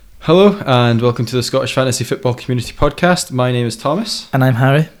Hello and welcome to the Scottish Fantasy Football Community Podcast. My name is Thomas. And I'm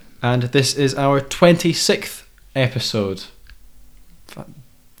Harry. And this is our 26th episode.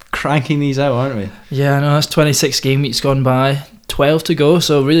 Cranking these out, aren't we? Yeah, I know, it's 26 game weeks gone by, 12 to go,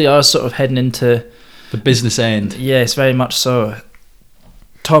 so really are sort of heading into... the business end. Yes, very much so.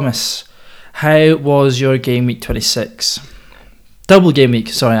 Thomas, how was your game week 26? Double game week,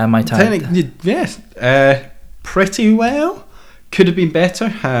 sorry, I might add. Yes, pretty well. Could have been better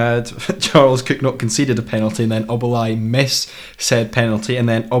had Charles Cook not conceded a penalty and then Obileye miss said penalty and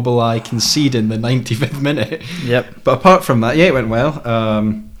then Obileye concede in the 95th minute. Yep. But apart from that, yeah, it went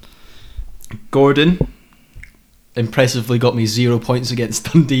well. Gordon impressively got me 0 points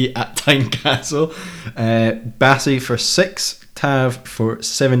against Dundee at Tynecastle. Bassey for 6, Tav for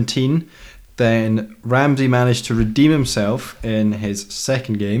 17. Then Ramsey managed to redeem himself in his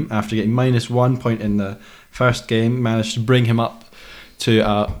second game after getting -1 point in the first game, managed to bring him up to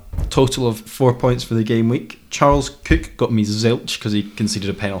a total of 4 points for the game week. Charles Cook got me zilch because he conceded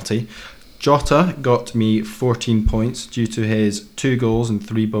a penalty. Jota got me 14 points due to his 2 goals and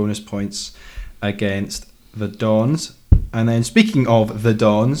 3 bonus points against the Dons. And then speaking of the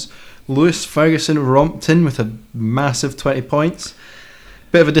Dons, Lewis Ferguson romped in with a massive 20 points.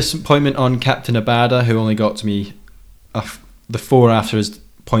 Bit of a disappointment on Captain Abada, who only got to me the 4 after his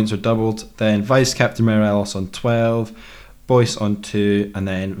points were doubled. Then Vice Captain Morelos on 12, Boyce on 2, and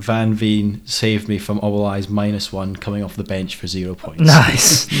then Van Veen saved me from Obileye's -1 coming off the bench for 0 points.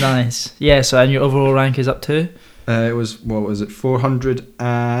 Nice. Yeah, so and your overall rank is up to? It was, what was it,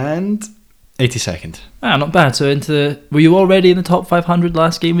 482nd. Not bad. So were you already in the top 500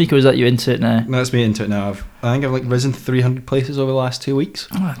 last game week, or is that you into it now? No, that's me into it now. I think I've risen 300 places over the last 2 weeks.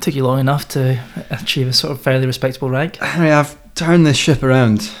 Oh, it took you long enough to achieve a sort of fairly respectable rank. I mean, I've turned this ship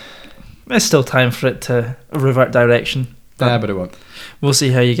around. There's still time for it to revert direction. But it won't. We'll see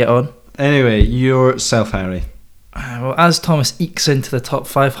how you get on. Anyway, yourself, Harry. Well, as Thomas ekes into the top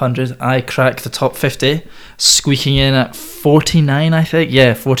 500, I crack the top 50, squeaking in at 49, I think.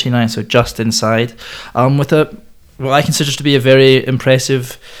 Yeah, 49, so just inside. With what I consider to be a very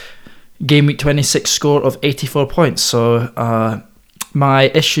impressive game week 26 score of 84 points. So my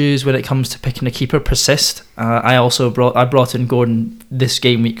issues when it comes to picking a keeper persist. I brought in Gordon this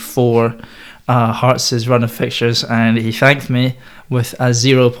game week for Hearts' run of fixtures, and he thanked me with a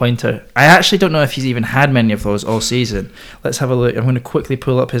 0-pointer. I actually don't know if he's even had many of those all season. Let's have a look. I'm going to quickly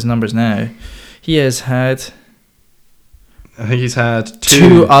pull up his numbers now. He has had... I think he's had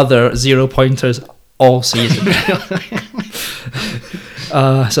two other 0-pointers all season.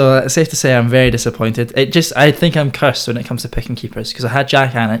 So it's safe to say I'm very disappointed. I think I'm cursed when it comes to picking keepers, because I had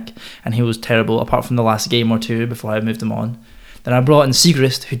Jack Anick and he was terrible apart from the last game or two before I moved him on. Then I brought in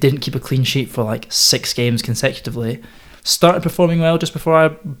Siegrist, who didn't keep a clean sheet for like 6 games consecutively. Started performing well just before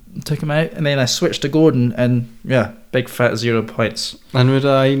I took him out, and then I switched to Gordon, and yeah, big fat 0 points. And would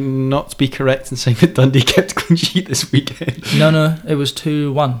I not be correct in saying that Dundee kept a clean sheet this weekend? No, it was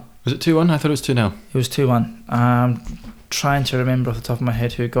 2-1. Was it 2-1? I thought it was 2-0. It was 2-1. I'm trying to remember off the top of my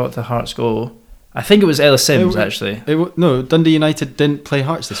head who got the Hearts goal. I think it was Ellis Sims, actually. No, Dundee United didn't play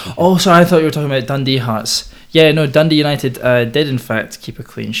Hearts this week. Oh, sorry, I thought you were talking about Dundee Hearts. Yeah, no, Dundee United did in fact keep a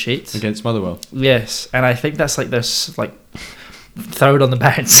clean sheet against Motherwell. Yes, and I think that's their third on the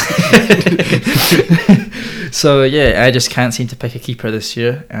bounce. So yeah, I just can't seem to pick a keeper this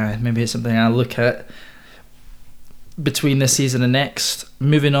year. Maybe it's something I'll look at between this season and next.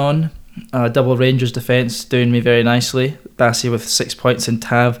 Moving on, double Rangers defence doing me very nicely. Bassey with 6 points and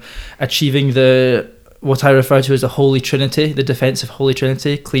Tav achieving what I refer to as the Holy Trinity, the defensive Holy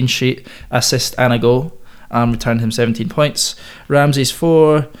Trinity: clean sheet, assist and a goal. Returned him 17 points. Ramsey's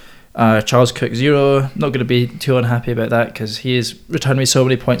 4, Charles Cook 0. Not going to be too unhappy about that because he has returned me so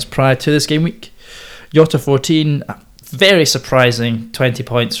many points prior to this game week. Jota 14, very surprising 20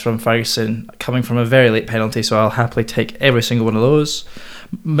 points from Ferguson, coming from a very late penalty, so I'll happily take every single one of those.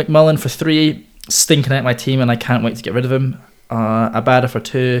 McMullen for 3, stinking out my team, and I can't wait to get rid of him. Abada for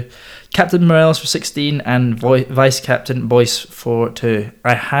 2, Captain Morelos for 16, and Vice Captain Boyce for 2.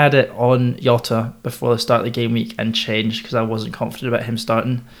 I had it on Jota before the start of the game week and changed because I wasn't confident about him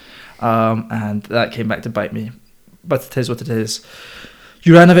starting, and that came back to bite me. But it is what it is.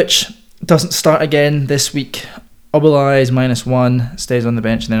 Juranovic doesn't start again this week. Obileye is -1, stays on the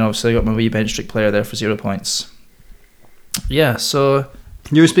bench, and then obviously I got my wee bench trick player there for 0 points. Yeah, so...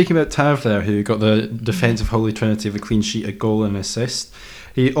 You were speaking about Tav there, who got the defensive Holy Trinity of a clean sheet, a goal and an assist.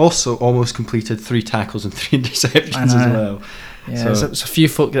 He also almost completed 3 tackles and 3 interceptions as well. Yeah, so it's a few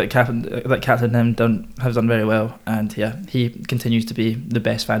folk that captain him have done very well, and yeah, he continues to be the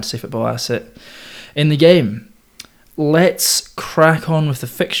best fantasy football asset in the game. let's crack on with the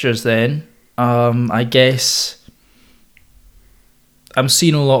fixtures then. I guess I'm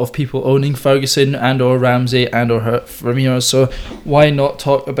seeing a lot of people owning Ferguson and or Ramsey and or Firmino, so why not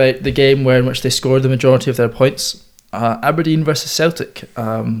talk about the game in which they scored the majority of their points? Aberdeen versus Celtic,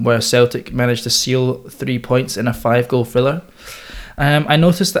 where Celtic managed to seal 3 points in a 5-goal thriller. I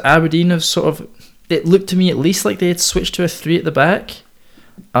noticed that Aberdeen have it looked to me at least like they had switched to a 3 at the back,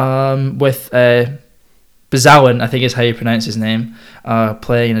 with Bazawan, I think is how you pronounce his name,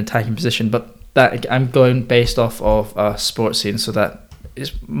 playing an attacking position, but that I'm going based off of Sports Scene, so that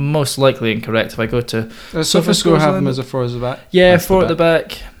is most likely incorrect. If I go to SofaScore have them as a 4 at the back. Yeah, 4 at the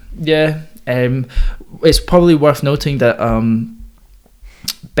back. Yeah, it's probably worth noting that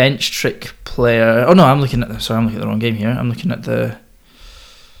bench trick player. Oh no, I'm looking at the wrong game here. I'm looking at the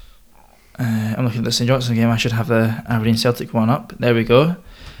St Johnstone game. I should have the Aberdeen Celtic one up. There we go.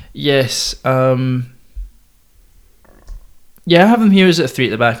 Yes. Yeah, I have them here as a 3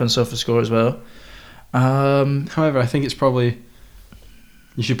 at the back on SofaScore as well. However, I think you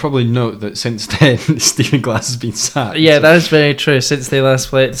should probably note that since then Stephen Glass has been sacked. Yeah, that is very true. Since they last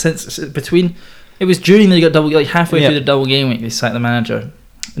played, it was during they got halfway through the double game week they sacked the manager.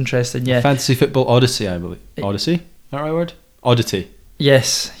 Interesting, yeah. Fantasy Football Odyssey, I believe. Odyssey? Is that the right word? Oddity.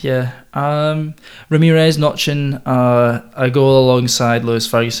 Yes, yeah. Ramirez notching a goal alongside Lewis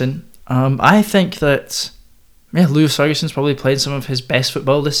Ferguson. I think that Lewis Ferguson's probably played some of his best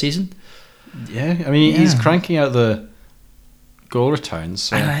football this season. Yeah, I mean, he's cranking out the goal returns.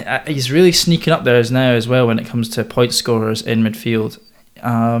 So. And he's really sneaking up there as well when it comes to point scorers in midfield.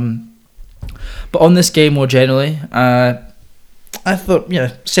 But on this game more generally, I thought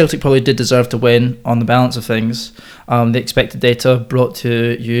Celtic probably did deserve to win on the balance of things. The expected data brought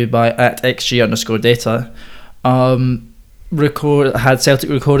to you by @xg_data. Had Celtic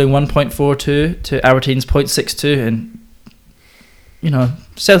recording 1.42 to Aberdeen's 0.62, and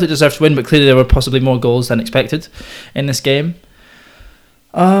Celtic deserved to win, but clearly there were possibly more goals than expected in this game.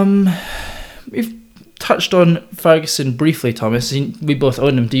 We've touched on Ferguson briefly, Thomas. We both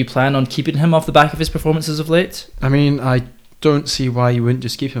own him. Do you plan on keeping him off the back of his performances of late? I mean, I don't see why you wouldn't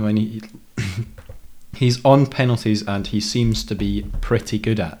just keep him. I mean, he's on penalties and he seems to be pretty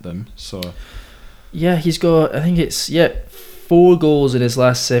good at them. So yeah, he's got, I think it's 4 goals in his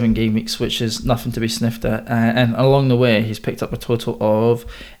last 7 game weeks, which is nothing to be sniffed at. And along the way, he's picked up a total of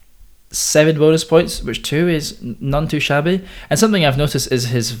 7 bonus points, which 2 is none too shabby. And something I've noticed is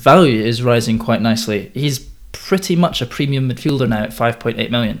his value is rising quite nicely. He's pretty much a premium midfielder now at 5.8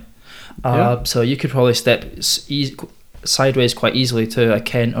 million. So you could probably step sideways quite easily to a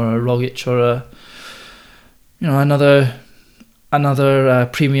Kent or a Rogic or another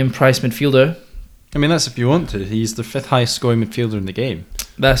premium price midfielder. I mean, that's if you want to. He's the 5th highest scoring midfielder in the game.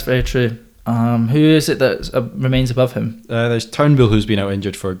 That's very true. Who is it that remains above him? There's Turnbull, who's been out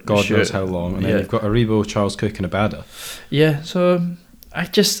injured for God knows how long, and then you've got Aribo, Charles Cook, and Abada. Yeah, so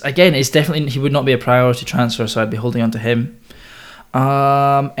it's definitely, he would not be a priority transfer, so I'd be holding on to him.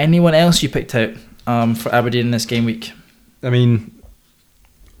 Anyone else you picked out for Aberdeen in this game week? I mean,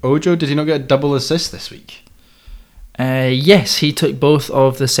 Ojo, did he not get a double assist this week? Yes, he took both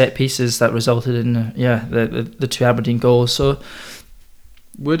of the set pieces that resulted in the 2 Aberdeen goals. So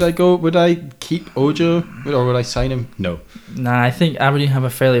would I keep Ojo or would I sign him? No. Nah, I think Aberdeen have a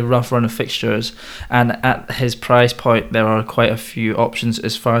fairly rough run of fixtures, and at his price point there are quite a few options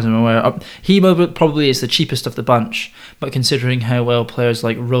as far as I'm aware. He probably is the cheapest of the bunch, but considering how well players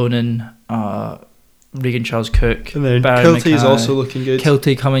like Ronan, Regan Charles Cook, and then Baron Kiltie is also looking good.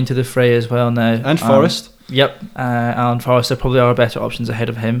 Kiltie coming to the fray as well now, and Forrest. Yep, Alan Forrester probably are better options ahead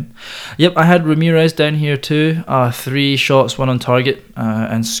of him. Yep, I had Ramirez down here too. 3 shots, 1 on target,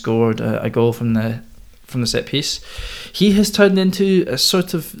 and scored a goal from the set piece. He has turned into a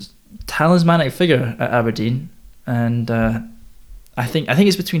sort of talismanic figure at Aberdeen, and I think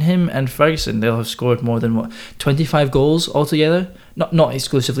it's between him and Ferguson. They'll have scored more than 25 goals altogether. Not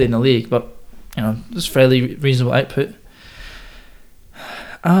exclusively in the league, but it's fairly reasonable output.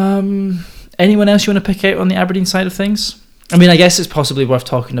 Anyone else you want to pick out on the Aberdeen side of things? I mean, I guess it's possibly worth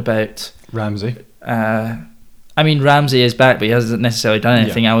talking about Ramsey. Ramsey is back, but he hasn't necessarily done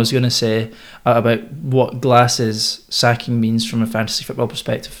anything. I was going to say about what Glass's sacking means from a fantasy football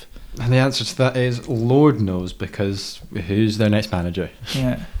perspective. And the answer to that is Lord knows, because who's their next manager?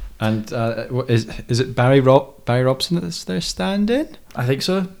 Yeah. And is it Barry Robson that's their stand-in? I think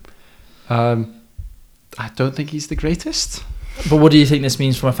so. I don't think he's the greatest. But what do you think this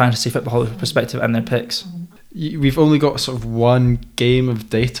means from a fantasy football perspective and their picks? We've only got sort of 1 game of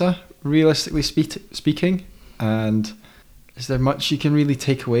data, realistically speaking, and is there much you can really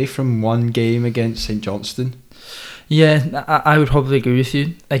take away from 1 game against St Johnstone? Yeah, I would probably agree with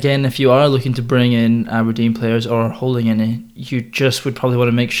you. Again, if you are looking to bring in Aberdeen players or holding any, you just would probably want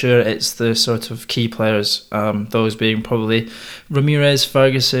to make sure it's the sort of key players, those being probably Ramirez,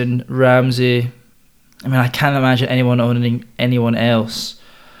 Ferguson, Ramsey. I mean, I can't imagine anyone owning anyone else.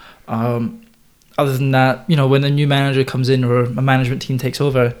 Other than that, when a new manager comes in or a management team takes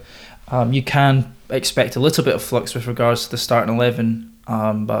over, you can expect a little bit of flux with regards to the starting 11,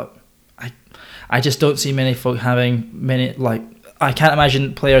 but I just don't see many folk having many, I can't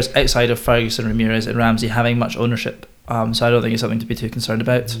imagine players outside of Ferguson, Ramirez and Ramsey having much ownership, so I don't think it's something to be too concerned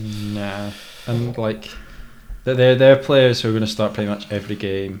about. Nah, and they're players who are going to start pretty much every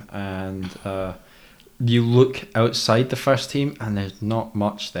game, and you look outside the first team and there's not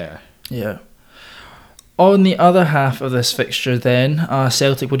much there. Yeah. On the other half of this fixture, then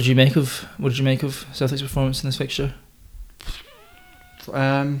Celtic. What did you make of Celtic's performance in this fixture?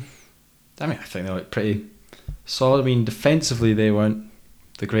 I think they looked pretty solid. I mean, defensively they weren't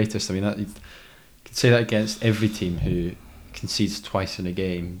the greatest. I mean, you can say that against every team who concedes twice in a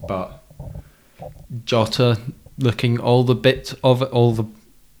game. But Jota looking all the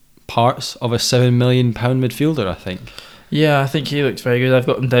parts of a £7 million midfielder, I think. Yeah, I think he looked very good. I've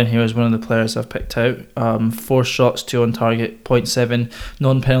got him down here as one of the players I've picked out. 4 shots, 2 on target, 0.7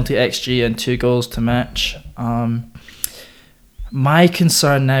 non-penalty XG and 2 goals to match. My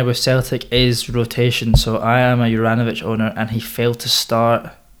concern now with Celtic is rotation. So I am a Juranovic owner and he failed to start,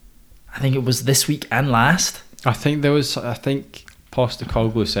 I think it was this week and last. I think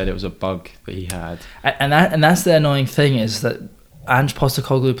Postecoglou said it was a bug that he had. And that's the annoying thing, is that Ange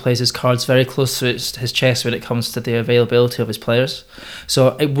Postecoglou plays his cards very close to his chest when it comes to the availability of his players.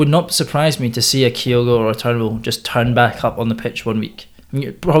 So it would not surprise me to see a Kyogo or a Turnbull just turn back up on the pitch one week. I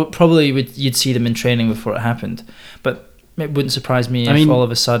mean, probably you'd see them in training before it happened, but it wouldn't surprise me if all of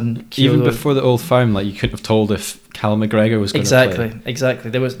a sudden Kyogo, even before the Old Firm, you couldn't have told if Callum McGregor was going to play.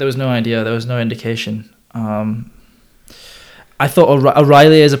 Exactly. There was no idea. There was no indication. I thought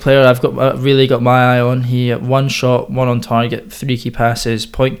O'Reilly is a player I've really got my eye on. He had 1 shot, 1 on target, 3 key passes,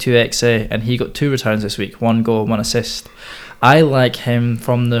 0.2 XA, and he got 2 returns this week, 1 goal, 1 assist. I like him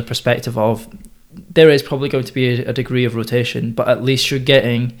from the perspective of there is probably going to be a degree of rotation, but at least you're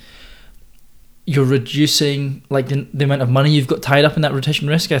reducing the amount of money you've got tied up in that rotation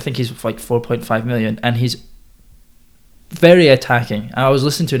risk. I think he's 4.5 million, and he's very attacking. I was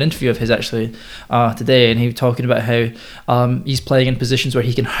listening to an interview of his actually today, and he was talking about how he's playing in positions where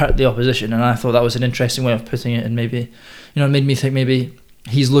he can hurt the opposition, and I thought that was an interesting way of putting it, and maybe it made me think maybe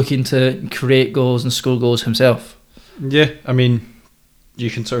he's looking to create goals and score goals himself. Yeah, I mean, you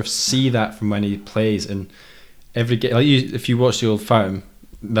can sort of see that from when he plays in every game. If you watch the Old Firm,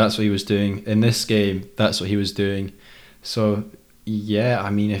 that's what he was doing. In this game, that's what he was doing. So yeah, I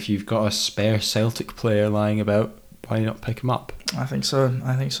mean, if you've got a spare Celtic player lying about, why not pick him up? I think so.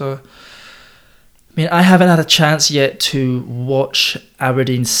 I mean, I haven't had a chance yet to watch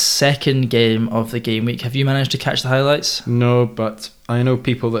Aberdeen's second game of the game week. Have you managed to catch the highlights? No, but I know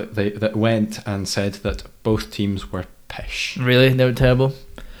people that went and said that both teams were pish. Really? They were terrible?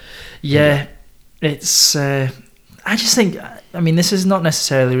 Yeah. It's... I just think... I mean, this is not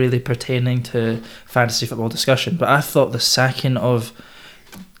necessarily really pertaining to fantasy football discussion, but I thought the sacking of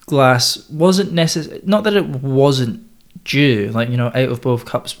Glass wasn't necessary. Not that it wasn't due, out of both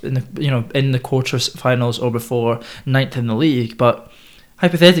cups in the quarter-finals or before, 9th in the league. But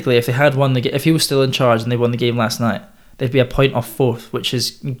hypothetically, if they had won if he was still in charge and they won the game last night, they'd be a point off 4th, which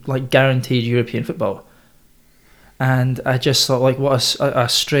is guaranteed European football. And I just thought, what a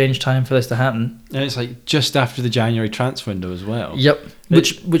strange time for this to happen. And it's just after the January transfer window as well. Yep,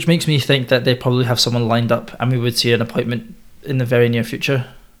 which makes me think that they probably have someone lined up, and we would see an appointment in the very near future.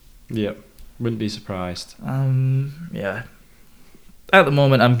 Yep, wouldn't be surprised. Yeah. At the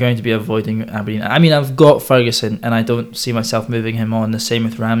moment, I'm going to be avoiding Aberdeen. I mean, I've got Ferguson, and I don't see myself moving him on. The same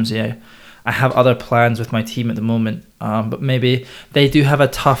with Ramsey. I have other plans with my team at the moment, but maybe they do have a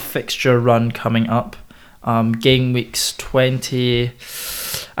tough fixture run coming up. Game weeks 20,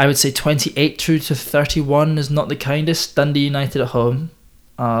 I would say 28 through to 31 is not the kindest. Dundee United at home,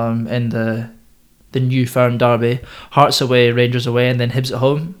 in the New Firm derby, Hearts away, Rangers away, and then Hibs at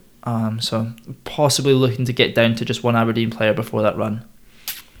home. So possibly looking to get down to just one Aberdeen player before that run.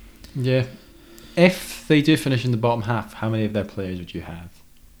 Yeah. If they do finish in the bottom half, how many of their players would you have?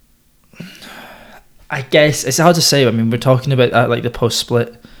 I guess it's hard to say. I mean, we're talking about the post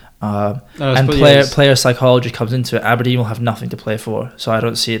split. And player psychology comes into it. Aberdeen will have nothing to play for, so I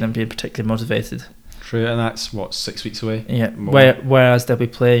don't see them being particularly motivated. True, and that's 6 weeks away. Yeah, whereas they'll be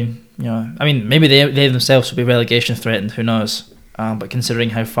playing. I mean, maybe they themselves will be relegation threatened. Who knows? But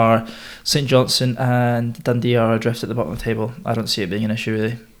considering how far St Johnstone and Dundee are adrift at the bottom of the table, I don't see it being an issue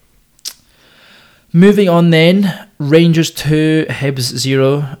really. Moving on then, Rangers 2, Hibs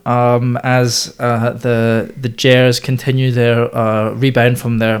 0, as the Gers continue their rebound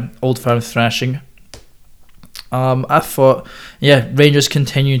from their Old Firm thrashing. I thought, Rangers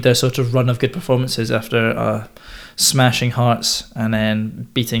continued their sort of run of good performances after smashing Hearts and then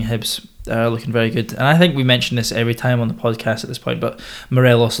beating Hibs. Looking very good. And I think we mention this every time on the podcast at this point, but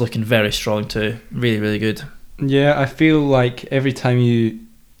Morelos looking very strong too. Really, really good. Yeah, I feel like every time you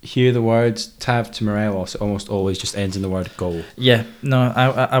hear the words Tav to Morelos, it almost always just ends in the word goal. Yeah, no,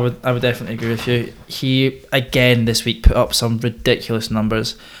 I would definitely agree with you. He again this week put up some ridiculous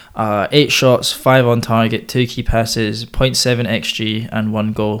numbers. 8 shots, 5 on target, 2 key passes, 0.7 xG and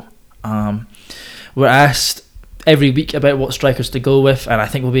 1 goal. We're asked every week about what strikers to go with, and I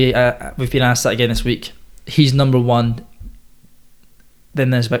think we've been asked that again this week. He's number 1.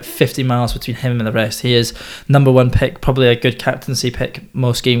 Then there's about 50 miles between him and the rest. He is number 1 pick, probably a good captaincy pick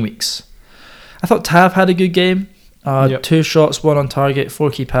most game weeks. I thought Tav had a good game. 2 shots, 1 on target,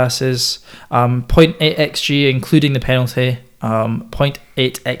 4 key passes, 0.8 xG including the penalty, 0.8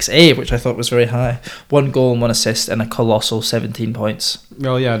 XA, which I thought was very high, 1 goal and 1 assist, and a colossal 17 points.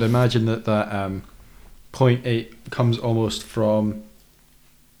 Well, yeah, I'd imagine that 0.8 comes almost from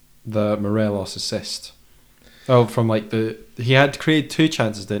the Morelos assist. Oh, from he had created 2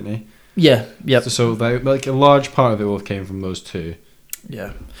 chances, didn't he? Yeah, yep. So a large part of it will have came from those 2.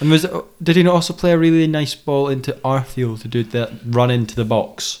 Yeah. And did he not also play a really nice ball into Arfield to do that run into the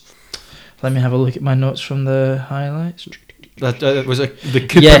box? Let me have a look at my notes from the highlights. That was the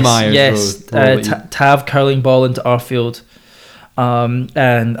Cooper Myers road. Yes, Tav curling ball into Arfield.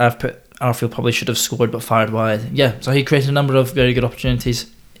 And I've put Arfield probably should have scored but fired wide. Yeah, so he created a number of very good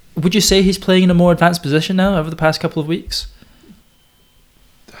opportunities. Would you say he's playing in a more advanced position now over the past couple of weeks?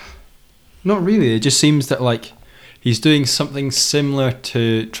 Not really. It just seems that he's doing something similar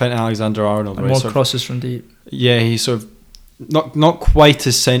to Trent Alexander-Arnold. And more crosses from deep. Yeah, he's sort of not quite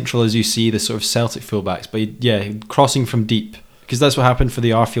as central as you see the sort of Celtic fullbacks, but crossing from deep. Because that's what happened for the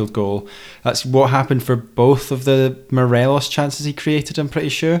Arfield goal. That's what happened for both of the Morelos chances he created, I'm pretty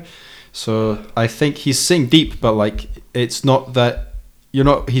sure. So I think he's sitting deep, but it's not that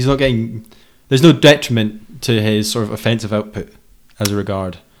he's not getting. There's no detriment to his sort of offensive output as a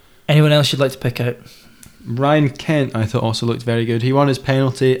regard. Anyone else you'd like to pick out? Ryan Kent, I thought, also looked very good. He won his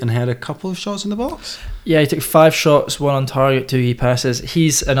penalty and had a couple of shots in the box. Yeah, he took 5 shots, 1 on target, 2 key passes.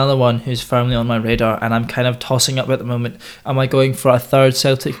 He's another one who's firmly on my radar, and I'm kind of tossing up at the moment. Am I going for a third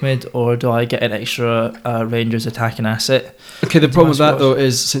Celtic mid, or do I get an extra Rangers attacking asset? Okay, the problem with that though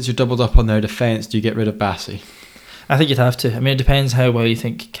is since you're doubled up on their defence, do you get rid of Bassey? I think you'd have to. I mean, it depends how well you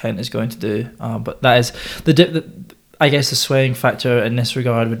think Kent is going to do. But that is I guess the swaying factor in this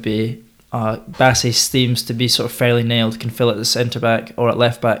regard would be Bassey seems to be sort of fairly nailed, can fill it at centre back or at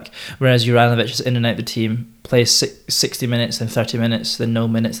left back, whereas Juranovic is in and out the team, plays 60 minutes, then 30 minutes, then no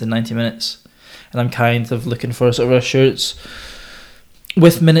minutes, then 90 minutes. And I'm kind of looking for sort of assurance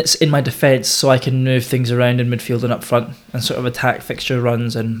with minutes in my defence so I can move things around in midfield and up front and sort of attack fixture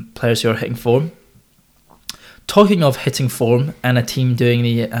runs and players who are hitting form. Talking of hitting form and a team doing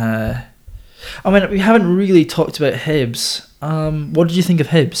the... we haven't really talked about Hibs. What did you think of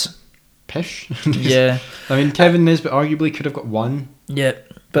Hibs? Pish. Yeah. I mean, Kevin Nisbet arguably could have got 1. Yeah,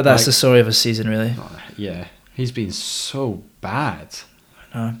 but that's the story of his season, really. Yeah, he's been so bad.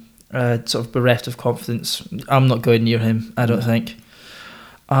 Sort of bereft of confidence. I'm not going near him, I don't think.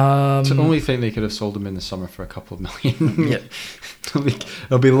 It's the only thing they could have sold him in the summer for a couple of million. Yep.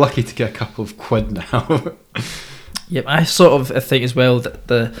 They'll be lucky to get a couple of quid now. Yep, I sort of think as well that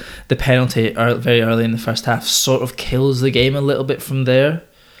the penalty very early in the first half sort of kills the game a little bit from there.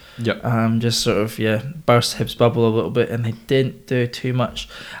 Yep. Just sort of burst Hibs' bubble a little bit, and they didn't do too much.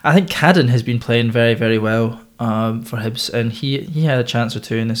 I think Cadden has been playing very, very well for Hibs, and he had a chance or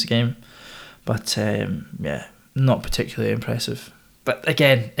 2 in this game, but not particularly impressive. But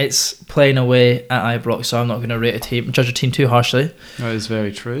again, it's playing away at Ibrox, so I'm not going to judge a team too harshly. That is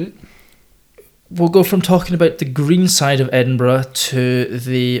very true. We'll go from talking about the green side of Edinburgh to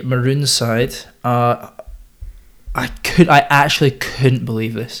the maroon side. I actually couldn't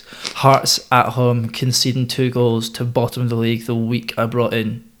believe this. Hearts at home conceding 2 goals to bottom of the league the week I brought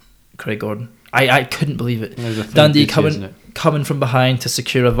in Craig Gordon. I couldn't believe it. Dundee coming from behind to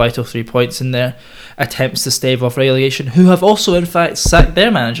secure a vital 3 points in their attempts to stave off relegation, who have also in fact sacked their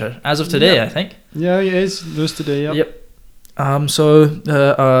manager as of today, I think. Yeah, it is. Those today, Yep.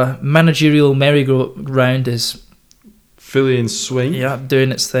 So managerial merry-go-round is fully in swing. Yeah,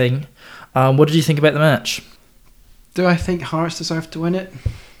 doing its thing. What did you think about the match? Do I think Hearts deserve to win it?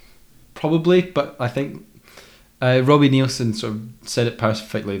 Probably, but I think Robbie Nielsen sort of said it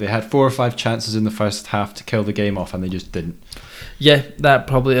perfectly. They had 4 or 5 chances in the first half to kill the game off, and they just didn't. Yeah, that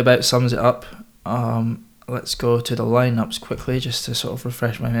probably about sums it up. Let's go to the lineups quickly just to sort of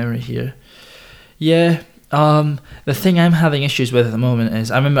refresh my memory here. Yeah, the thing I'm having issues with at the moment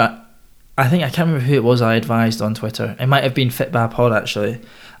is I can't remember who it was I advised on Twitter. It might have been FitBaPod actually.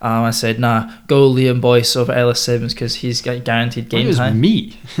 I said, nah, go Liam Boyce over Ellis Sims because he's got guaranteed game time. It was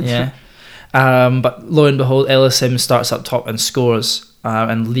me. Yeah. But lo and behold, Ellis Sims starts up top and scores.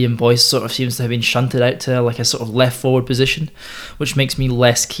 And Liam Boyce sort of seems to have been shunted out to like a sort of left forward position, which makes me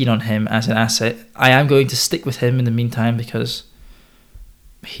less keen on him as an asset. I am going to stick with him in the meantime because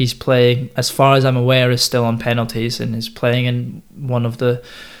he's playing, as far as I'm aware, is still on penalties and is playing in one of the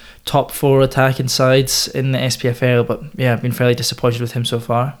top 4 attacking sides in the SPFL. But yeah, I've been fairly disappointed with him so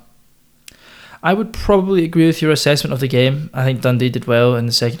far. I would probably agree with your assessment of the game. I think Dundee did well in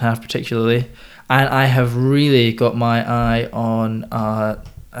the second half particularly. And I have really got my eye on, I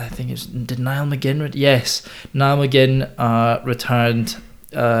think did Niall McGinn? Yes, Niall McGinn returned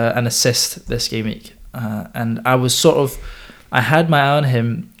an assist this game week. And I had my eye on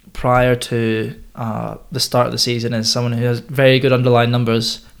him prior to the start of the season as someone who has very good underlying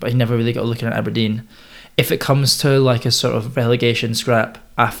numbers, but he never really got a look at Aberdeen. If it comes to like a sort of relegation scrap,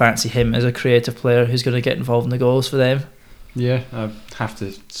 I fancy him as a creative player who's going to get involved in the goals for them. Yeah, I have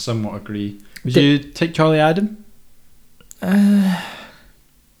to somewhat agree. Would you take Charlie Adam? I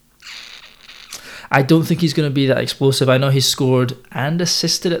don't think he's going to be that explosive. I know he scored and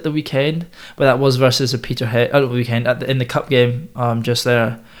assisted at the weekend, but that was versus a Peterhead in the cup game just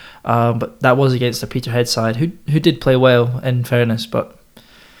there. But that was against a Peterhead side who did play well in fairness. But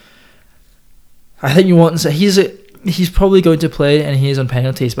I think he's probably going to play and he is on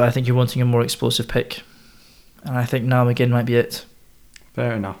penalties. But I think you're wanting a more explosive pick, and I think Niall McGinn might be it.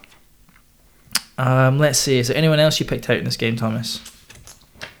 Fair enough. Let's see. Is there anyone else you picked out in this game, Thomas?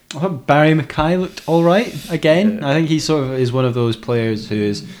 I thought Barry Mackay looked all right again. Yeah. I think he sort of is one of those players who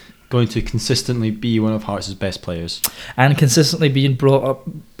is going to consistently be one of Hearts' best players. And consistently being brought up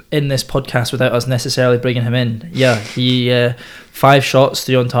in this podcast without us necessarily bringing him in. Yeah, he 5 shots,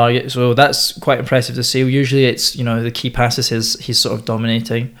 3 on target, so that's quite impressive to see. Usually it's, the key passes he's sort of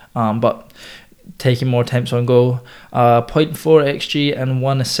dominating, but taking more attempts on goal. 0.4 XG and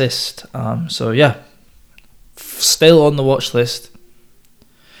 1 assist. So yeah, still on the watch list.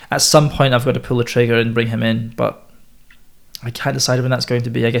 At some point I've got to pull the trigger and bring him in, but I can't decide when that's going to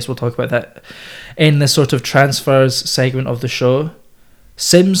be. I guess we'll talk about that in the sort of transfers segment of the show.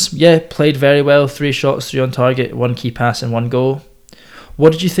 Sims, yeah, played very well. 3 shots, 3 on target, 1 key pass and 1 goal.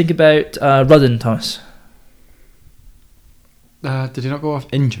 What did you think about Rudden, Thomas? Did he not go off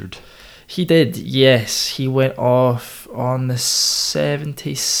injured? He did, yes. He went off on the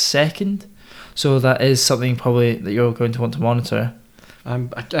 72nd. So that is something probably that you're going to want to monitor. I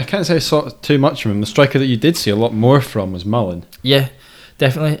can't say I saw too much from him. The striker that you did see a lot more from was Mullen. Yeah,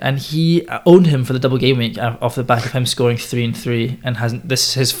 definitely. And he owned him for the double game week off the back of him scoring 3 and 3. And this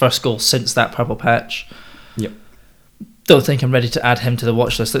is his first goal since that purple patch. Yep. Don't think I'm ready to add him to the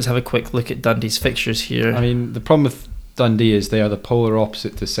watch list. Let's have a quick look at Dundee's fixtures here. I mean, the problem with Dundee is they are the polar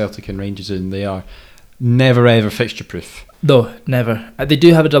opposite to Celtic and Rangers, and they are never ever fixture proof. No, never. They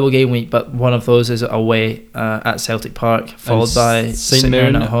do have a double game week, but one of those is away at Celtic Park, followed by St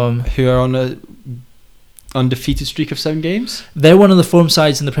Mirren at home, who are on a undefeated streak of 7 games. They're one of the form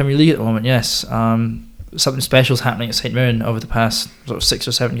sides in the Premier League at the moment. Yes, something special is happening at St Mirren over the past sort of 6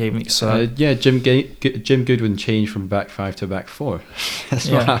 or 7 game weeks. So yeah, Jim Goodwin changed from back 5 to back 4. That's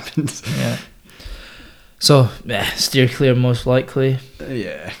what happened. Yeah. So, steer clear most likely.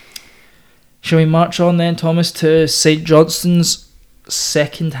 Yeah. Shall we march on then, Thomas, to St Johnstone's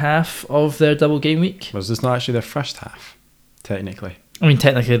second half of their double game week? Was this not actually their first half, technically? I mean,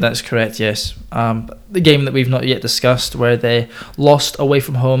 technically that's correct, yes. The game that we've not yet discussed, where they lost away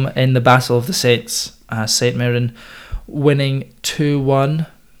from home in the Battle of the Saints, St Mirren winning 2-1.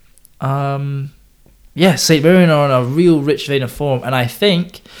 St Mirren are on a real rich vein of form, and I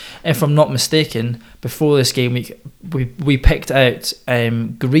think, if I'm not mistaken, before this game week we picked out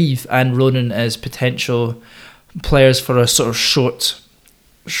Grieve and Ronan as potential players for a sort of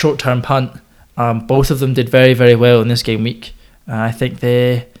short-term punt. Both of them did very, very well in this game week. I think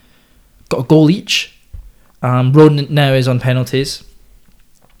they got a goal each. Ronan now is on penalties.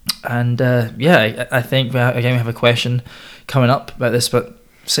 And I think we have a question coming up about this, but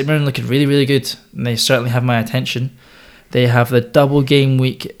St Mirren looking really, really good, and they certainly have my attention. They have the double game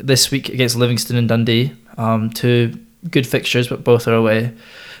week this week against Livingston and Dundee. 2 good fixtures, but both are away.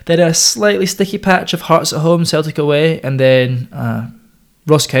 Then a slightly sticky patch of Hearts at home, Celtic away, and then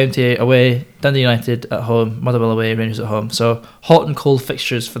Ross County away, Dundee United at home, Motherwell away, Rangers at home. So hot and cold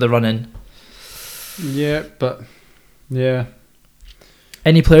fixtures for the run-in. Yeah, but yeah.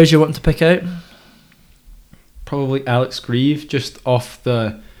 Any players you want to pick out? Probably Alex Grieve, just off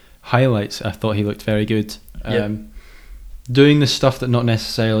the highlights. I thought he looked very good. Doing the stuff that not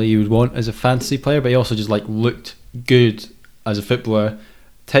necessarily you would want as a fantasy player, but he also just like looked good as a footballer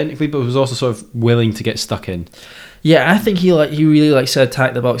technically, but was also sort of willing to get stuck in. Yeah, I think he really likes to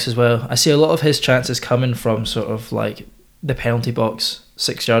attack the box as well. I see a lot of his chances coming from sort of like the penalty box,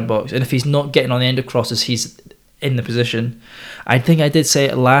 6-yard box, and if he's not getting on the end of crosses, he's in the position. I think I did say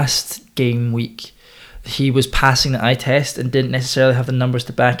it last game week. He was passing the eye test and didn't necessarily have the numbers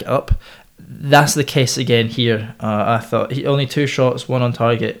to back it up. That's the case again here. I thought he only 2 shots, 1 on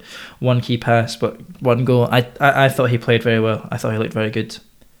target, 1 key pass, but 1 goal. I thought he played very well. I thought he looked very good.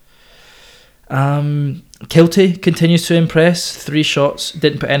 Kilty continues to impress. 3 shots,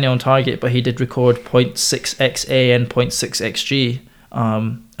 didn't put any on target, but he did record 0.6 XA and 0.6 XG,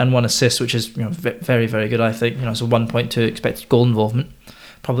 and 1 assist, which is very, very good. I think it's a 1.2 expected goal involvement,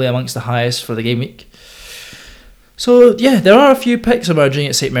 probably amongst the highest for the game week. So yeah, there are a few picks emerging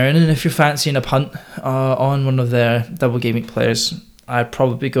at St Mirren, and if you're fancying a punt on one of their double game week players, I'd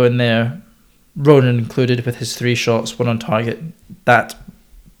probably go in there, Ronan included, with his 3 shots, 1 on target, that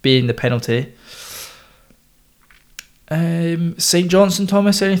being the penalty. St Johnstone,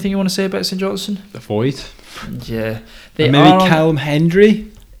 Thomas, anything you want to say about St Johnstone? Avoid. Yeah. Maybe Callum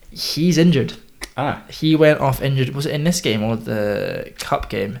Hendry? He's injured. Ah. He went off injured. Was it in this game or the cup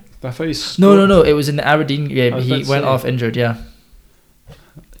game? I thought he No. It was in the Aberdeen game. He went off injured, yeah.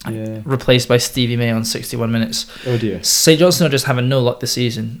 Replaced by Stevie May on 61 minutes. Oh dear. St Johnstone are just having no luck this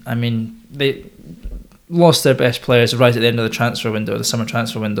season. I mean, they lost their best players right at the end of the transfer window, the summer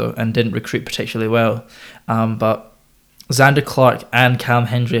transfer window, and didn't recruit particularly well. But Xander Clark and Callum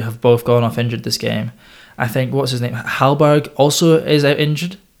Hendry have both gone off injured this game. I think, what's his name? Halberg also is out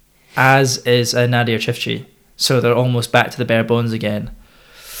injured, as is Nadir Chifchi. So they're almost back to the bare bones again.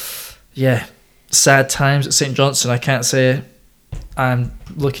 Yeah, sad times at St Johnstone, I can't say. I'm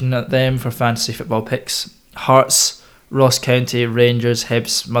looking at them for fantasy football picks. Hearts, Ross County, Rangers,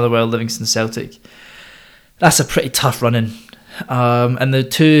 Hibs, Motherwell, Livingston, Celtic. That's a pretty tough run-in. And the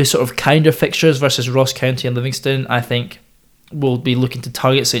 2 sort of kinder fixtures versus Ross County and Livingston, I think will be looking to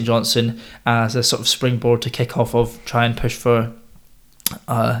target St Johnstone as a sort of springboard to kick off of, try and push for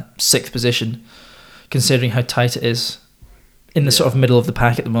 6th position, considering how tight it is in the sort of middle of the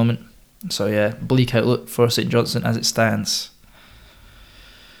pack at the moment. So yeah, bleak outlook for St Johnstone as it stands.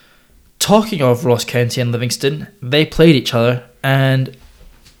 Talking of Ross County and Livingston, they played each other, and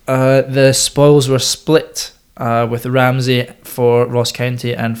the spoils were split, with Ramsey for Ross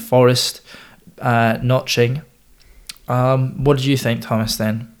County and Forrest notching. What did you think, Thomas,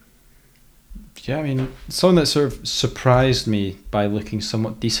 then? Yeah, I mean, something that sort of surprised me by looking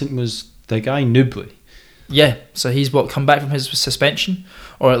somewhat decent was the guy Newbley. Yeah, so he's come back from his suspension,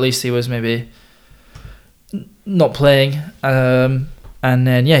 or at least he was maybe not playing, and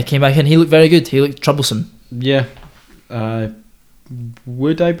then came back in. He looked very good. He looked troublesome. Yeah,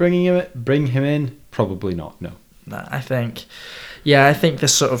 would I bring him in? Probably not. No. I think the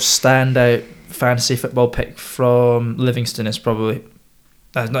sort of standout fantasy football pick from Livingston is probably.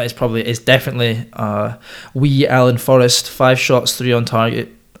 It's definitely wee Alan Forrest. 5 shots, 3 on target.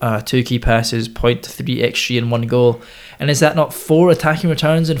 2 key passes, 0.3 XG and 1 goal. And is that not 4 attacking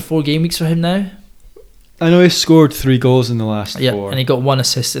returns in 4 game weeks for him now? I know he scored 3 goals in the last 4. And he got 1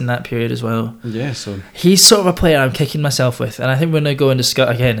 assist in that period as well. Yeah, so he's sort of a player I'm kicking myself with, and I think we're going to go and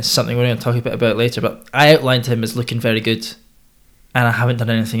discuss again. It's something we're going to talk a bit about later. But I outlined him as looking very good, and I haven't done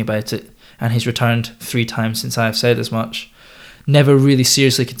anything about it. And he's returned 3 times since I've said as much. Never really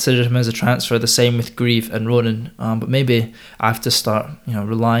seriously considered him as a transfer. The same with Grieve and Ronan. But maybe I have to start,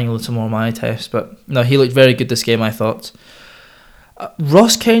 relying a little more on my test. But no, he looked very good this game, I thought.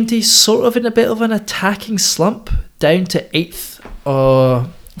 Ross County sort of in a bit of an attacking slump, down to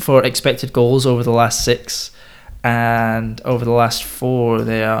 8th for expected goals over the last 6, and over the last 4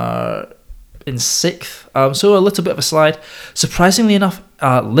 they are in 6th. So a little bit of a slide. Surprisingly enough,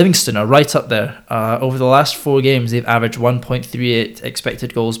 Livingston are right up there. Over the last 4 games, they've averaged 1.38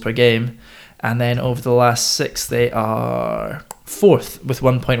 expected goals per game, and then over the last 6, they are 4th with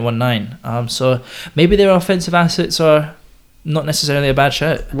 1.19. So maybe their offensive assets are not necessarily a bad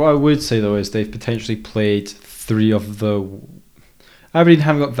shout. What I would say though is they've potentially played 3 of the. Aberdeen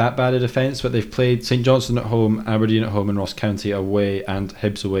haven't got that bad a defence, but they've played St Johnstone at home, Aberdeen at home, and Ross County away, and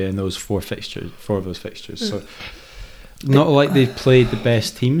Hibs away in those 4 of those fixtures. So Not like they've played the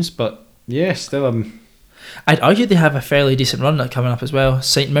best teams, but yeah, still. I'd argue they have a fairly decent run coming up as well.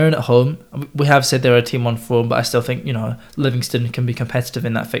 St Mirren at home. We have said they're a team on form, but I still think Livingston can be competitive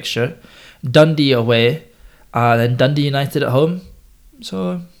in that fixture. Dundee away, then Dundee United at home.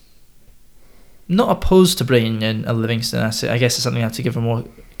 So, not opposed to bringing in a Livingston asset. I guess it's something I have to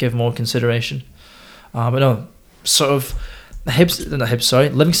give more consideration. But no, sort of. Livingston have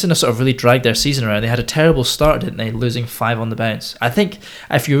sort of really dragged their season around. They had a terrible start, didn't they? Losing 5 on the bounce. I think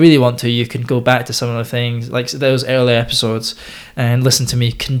if you really want to, you can go back to some of the things, like those earlier episodes, and listen to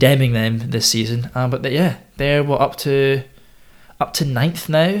me condemning them this season. But they're up to 9th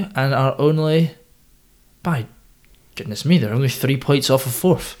now, and are only, by goodness me, they're only 3 points off of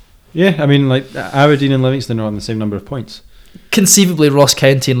 4th. Yeah, I mean, like Aberdeen and Livingston are on the same number of points. Conceivably, Ross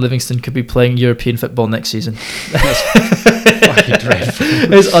County and Livingston could be playing European football next season. That's fucking dreadful.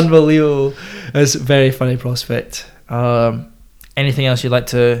 It's unbelievable. It's a very funny prospect. Anything else you'd like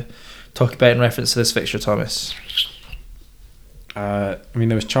to talk about in reference to this fixture, Thomas? I mean,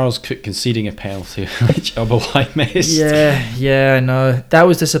 there was Charles Cook conceding a penalty, which Obelai missed. Yeah, I know. That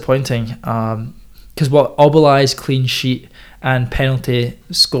was disappointing. Because Obelai's clean sheet and penalty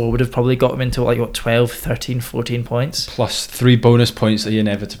score would have probably got him into 12, 13, 14 points. Plus 3 bonus points that he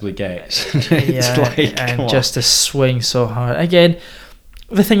inevitably gets. Just to swing so hard. Again,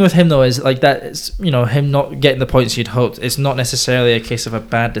 the thing with him though is that it's, him not getting the points you'd hoped. It's not necessarily a case of a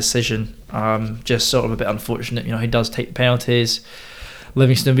bad decision. Just sort of a bit unfortunate. He does take the penalties.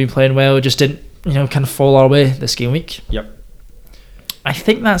 Livingston have been playing well. It just didn't, kind of fall our way this game week. Yep. I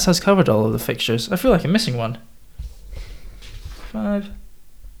think that's us covered all of the fixtures. I feel like I'm missing one. 5.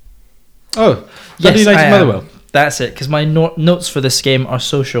 Oh, yes, United Motherwell. That's it, because my notes for this game are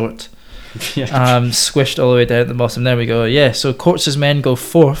so short. Squished all the way down at the bottom. There we go. Yeah, so Courts' men go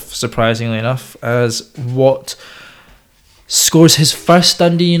 4th, surprisingly enough, as Watt scores his first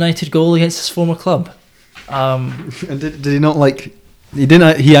Dundee United goal against his former club. And did he not He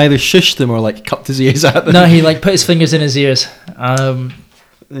didn't. He either shushed them or cupped his ears at them. No, he put his fingers in his ears.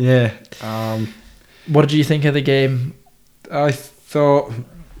 Yeah. What did you think of the game? I thought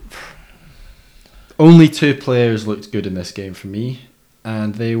only 2 players looked good in this game for me,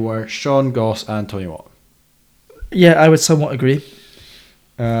 and they were Sean Goss and Tony Watt. Yeah, I would somewhat agree.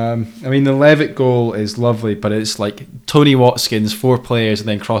 I mean, the Levitt goal is lovely, but it's Tony Watt skins 4 players and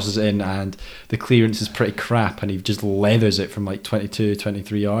then crosses it in, and the clearance is pretty crap, and he just leathers it from 22,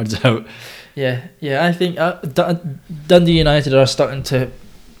 23 yards out. Yeah, I think Dundee United are starting to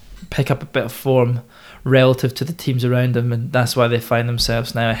pick up a bit of form relative to the teams around them, and that's why they find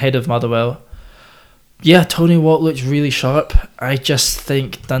themselves now ahead of Motherwell. Yeah, Tony Watt looks really sharp. I just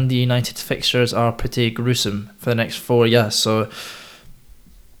think Dundee United's fixtures are pretty gruesome for the next 4 years. So,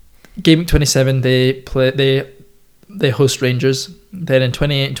 game week 27, they host Rangers. Then in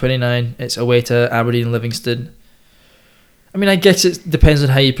 28 and 29, it's away to Aberdeen and Livingston. I mean, I guess it depends on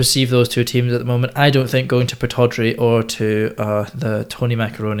how you perceive those 2 teams at the moment. I don't think going to Pittodrie or to the Tony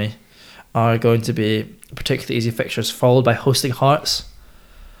Macaroni are going to be particularly easy fixtures, followed by hosting Hearts.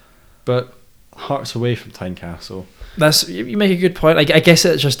 But Hearts away from Tynecastle. You make a good point. I guess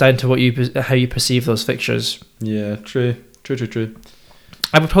it's just down to how you perceive those fixtures. Yeah, true.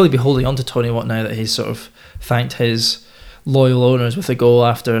 I would probably be holding on to Tony Watt now that he's sort of thanked his loyal owners with a goal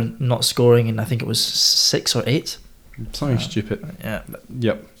after not scoring in, I think it was 6 or 8. Something stupid. Yeah.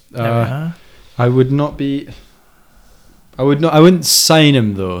 Yep. I would not be. I wouldn't sign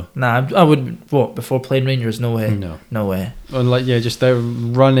him though. Nah, I wouldn't. What, before playing Rangers? No way. No way. And just their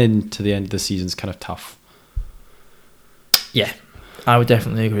run into the end of the season is kind of tough. Yeah, I would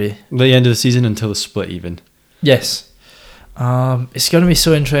definitely agree. The end of the season until the split, even. Yes. It's going to be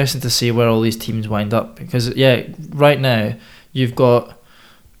so interesting to see where all these teams wind up, because right now you've got,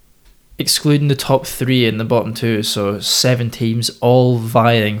 excluding the top 3 and the bottom 2, so 7 teams all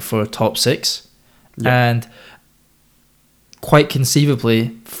vying for top 6, and quite conceivably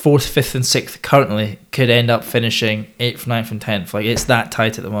 4th, 5th and 6th currently could end up finishing 8th, 9th and 10th. It's that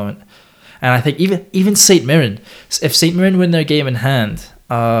tight at the moment. And I think even St Mirren, if St Mirren win their game in hand,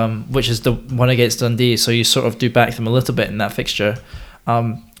 which is the one against Dundee, so you sort of do back them a little bit in that fixture,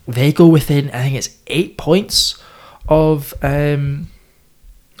 they go within, I think it's 8 points of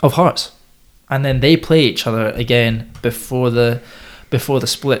Hearts, and then they play each other again before the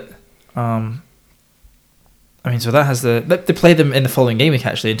split. So that has they play them in the following game week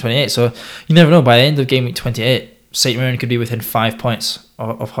actually in 28. So you never know. By the end of game week 28, St Mirren could be within 5 points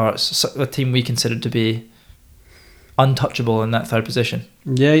of Hearts, a team we consider to be untouchable in that 3rd position.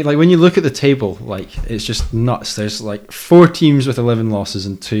 Yeah, when you look at the table, it's just nuts. There's 4 teams with 11 losses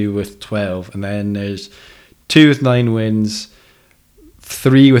and 2 with 12, and then there's 2 with 9 wins,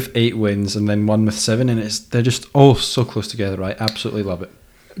 3 with 8 wins, and then 1 with 7, and they're just all so close together. I absolutely love it.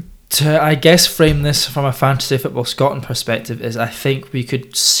 To, I guess, frame this from a Fantasy Football Scotland perspective is I think we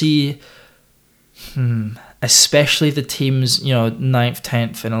could see, especially the teams, 9th,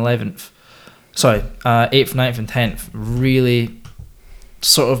 10th and 11th, 8th, 9th and 10th, really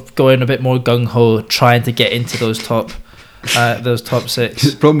sort of going a bit more gung-ho, trying to get into those top 6.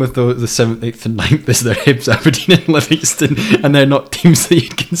 The problem with the 7th, 8th and 9th is they're Hibs, Aberdeen and Livingston, and they're not teams that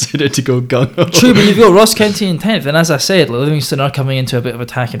you'd consider to go gung-ho. True, but you've got Ross County in 10th, and as I said, Livingston are coming into a bit of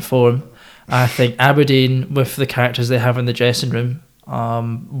attacking form. I think Aberdeen, with the characters they have in the dressing room,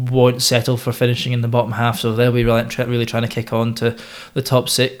 won't settle for finishing in the bottom half, so they'll be really trying to kick on to the top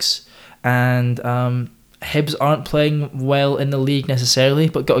 6. And Hibs aren't playing well in the league necessarily,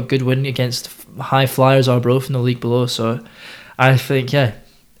 but got a good win against high flyers Arbroath in the league below. So I think,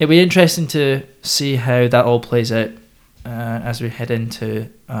 it'll be interesting to see how that all plays out as we head into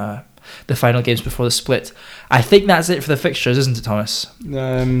the final games before the split. I think that's it for the fixtures, isn't it, Thomas?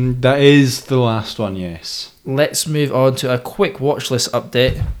 That is the last one, yes. Let's move on to a quick watch list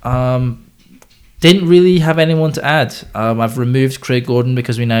update. Didn't really have anyone to add. I've removed Craig Gordon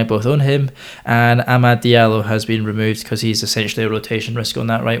because we now both own him, and Amad Diallo has been removed because he's essentially a rotation risk on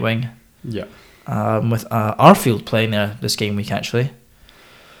that right wing. Yeah. With Arfield playing there this game week, actually.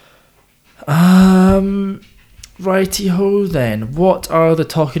 Righty-ho then. What are the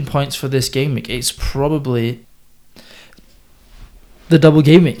talking points for this game week? It's probably the double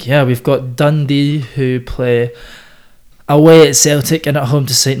game week. Yeah, we've got Dundee, who play away at Celtic and at home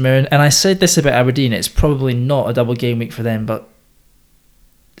to St Mirren. And I said this about Aberdeen, it's probably not a double game week for them, but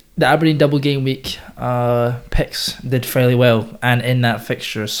the Aberdeen double game week picks did fairly well and in that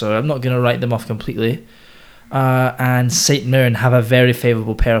fixture, so I'm not going to write them off completely. And St Mirren have a very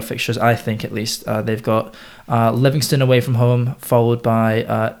favourable pair of fixtures, I think, at least. They've got Livingston away from home, followed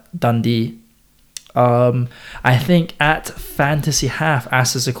by Dundee. I think at Fantasy Half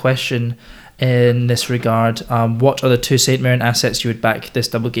asked us a question in this regard. What are the 2 St Mirren assets you would back this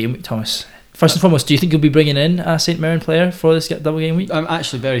double game week, Thomas? First and foremost, do you think you'll be bringing in a St Mirren player for this double game week? I'm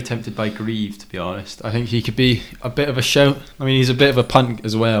actually very tempted by Grieve, to be honest. I think he could be a bit of a shout. I mean, he's a bit of a punt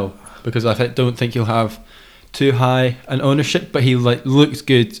as well, because I don't think he'll have too high an ownership, but he looked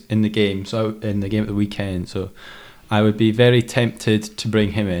good in the game. So in the game at the weekend, so I would be very tempted to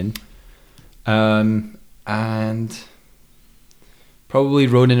bring him in, and probably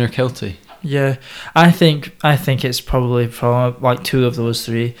Ronan or Kilty. Yeah, I think it's probably from like 2 of those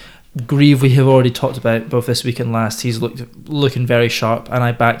 3. Grieve we have already talked about both this week and last. He's looking very sharp, and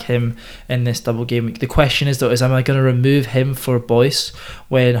I back him in this double game week. The question is though, am I going to remove him for Boyce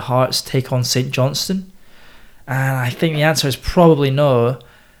when Hearts take on St Johnstone? And I think the answer is probably no.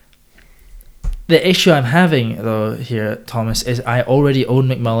 The issue I'm having though here, Thomas, is I already own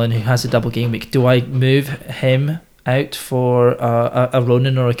McMullen, who has a double game week. Do I move him out for a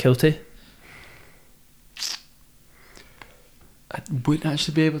Ronan or a Kilty? I wouldn't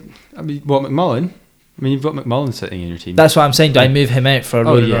actually be able. I mean, what, McMullen? I mean, you've got McMullen sitting in your team. That's what I'm saying. Do I move him out for a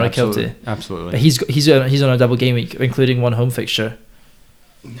Ronan or a Kilty? Absolutely. But he's on a double game week, including 1 home fixture.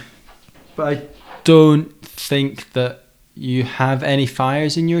 But I don't think that you have any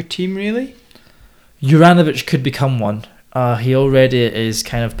fires in your team, really. Juranovic could become one. He already is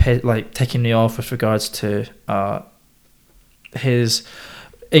kind of ticking me off with regards to his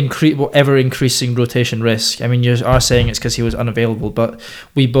ever increasing rotation risk. I mean, you are saying it's because he was unavailable, but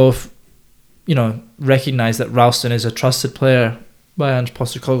we both, recognise that Ralston is a trusted player by Ange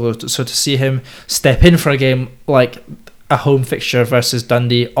Postecoglou. So to see him step in for a game like a home fixture versus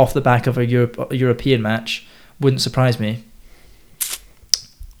Dundee off the back of a European match wouldn't surprise me.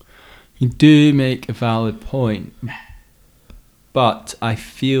 You do make a valid point, but I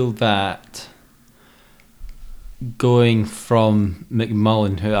feel that going from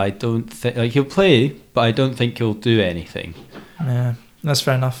McMullen, who I don't think he'll play, but I don't think he'll do anything. Yeah, that's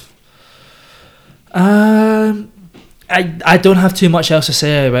fair enough. I don't have too much else to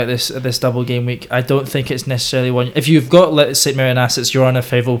say about this double game week. I don't think it's necessarily one. If you've got St Mirren assets, you're in a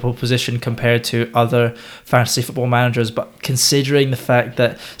favourable position compared to other fantasy football managers. But considering the fact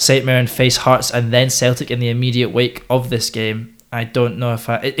that St Mirren face Hearts and then Celtic in the immediate wake of this game, I don't know if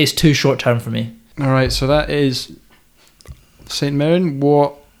it's too short term for me. All right, so that is St Mirren.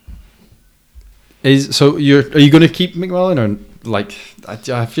 Are you going to keep McMullen, or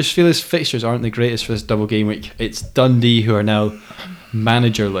I just feel his fixtures aren't the greatest for this double game week. It's Dundee, who are now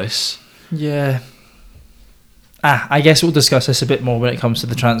managerless. Yeah. I guess we'll discuss this a bit more when it comes to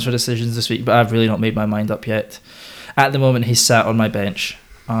the transfer decisions this week, but I've really not made my mind up yet. At the moment, he's sat on my bench.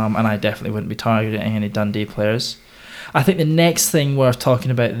 and I definitely wouldn't be targeting any Dundee players. I think the next thing worth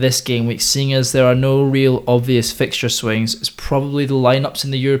talking about this game week, seeing as there are no real obvious fixture swings, is probably the lineups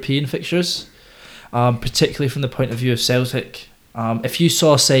in the European fixtures, particularly from the point of view of Celtic. If you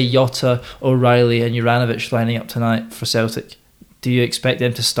saw, say, Jota, O'Reilly and Juranovic lining up tonight for Celtic, do you expect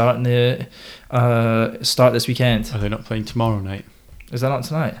them to start in the start this weekend? Are they not playing tomorrow night? Is that not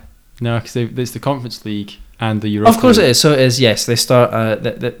tonight? No, because it's the Conference League and the Europa. Of course it is. So it is. Yes, they start.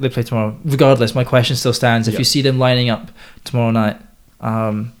 They play tomorrow. Regardless, my question still stands. If you see them lining up tomorrow night,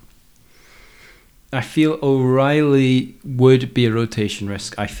 I feel O'Reilly would be a rotation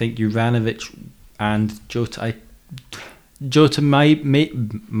risk. I think Juranovic and Jota. Jota might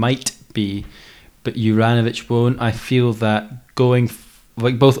be, but Juranovic won't. I feel that going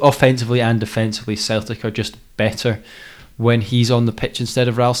both offensively and defensively, Celtic are just better when he's on the pitch instead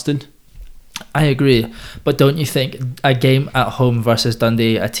of Ralston. I agree, but don't you think a game at home versus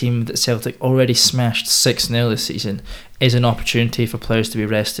Dundee, a team that Celtic already smashed 6-0 this season, is an opportunity for players to be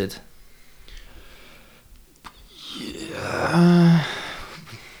rested? Yeah.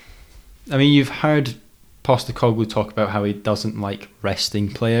 I mean, you've heard Postecoglou talk about how he doesn't like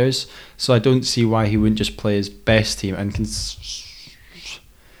resting players, so I don't see why he wouldn't just play his best team. And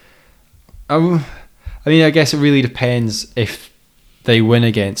I mean, I guess it really depends if they win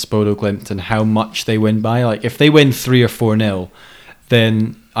against Bodo Glimt and how much they win by. Like, if they win 3 or 4-0,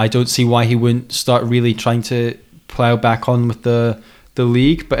 then I don't see why he wouldn't start really trying to plough back on with the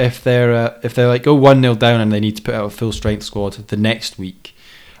league. But if they're like go 1-0 down and they need to put out a full strength squad the next week,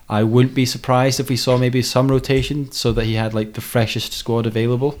 I wouldn't be surprised if we saw maybe some rotation so that he had like the freshest squad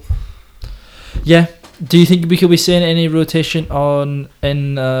available. Yeah. Do you think we could be seeing any rotation on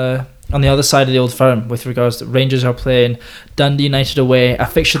the other side of the Old Firm with regards to Rangers are playing Dundee United away, a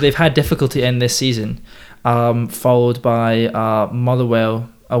fixture they've had difficulty in this season, followed by Motherwell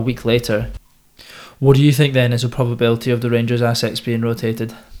a week later? What do you think then is a probability of the Rangers assets being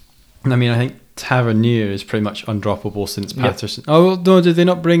rotated? I mean, I think Tavernier is pretty much undroppable since Patterson. Yep. Oh, well, no, did they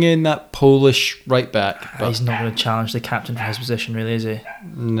not bring in that Polish right back? He's not going to challenge the captain for his position, really, is he?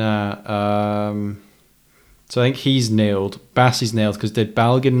 Nah. So I think he's nailed. Bassey's nailed because did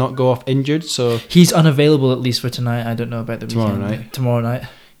Balogun not go off injured? So he's unavailable at least for tonight. I don't know about the weekend. Tomorrow night.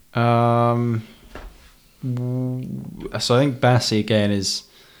 So I think Bassey again is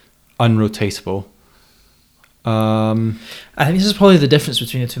unrotatable. I think this is probably the difference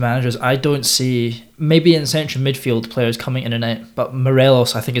between the two managers. I don't see, maybe in central midfield, players coming in and out, but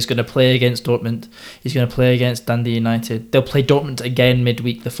Morelos I think is going to play against Dortmund. He's going to play against Dundee United. They'll play Dortmund again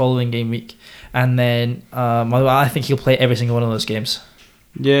midweek, the following game week, and then I think he'll play every single one of those games.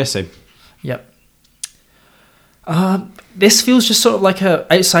 Yeah, same. Yep. This feels just sort of like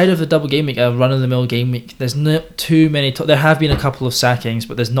outside of the double game week, a run-of-the-mill game week. There's not too many. There have been a couple of sackings,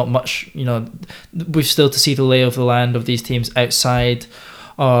 but there's not much. We've still to see the lay of the land of these teams outside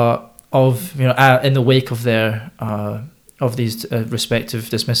in the wake of their of these respective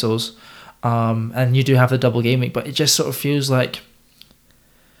dismissals. And you do have the double game week, but it just sort of feels like,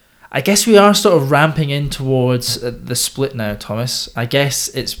 I guess we are sort of ramping in towards the split now, Thomas. I guess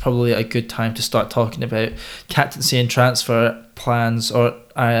it's probably a good time to start talking about captaincy and transfer plans or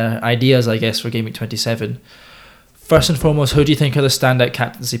ideas, I guess, for Game Week 27. First and foremost, who do you think are the standout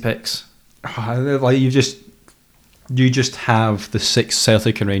captaincy picks? Like you just have the 6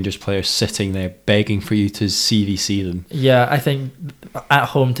 Celtic and Rangers players sitting there begging for you to CVC them. Yeah, I think at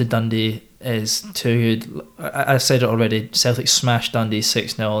home to Dundee is too good. I said it already, Celtic smashed Dundee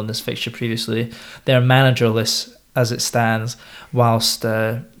 6-0 in this fixture previously. They're managerless as it stands, whilst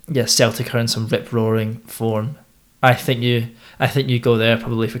Celtic are in some rip-roaring form. I think you go there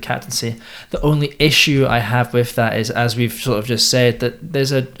probably for captaincy. The only issue I have with that is, as we've sort of just said, that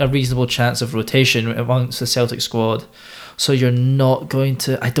there's a reasonable chance of rotation amongst the Celtic squad. So you're not going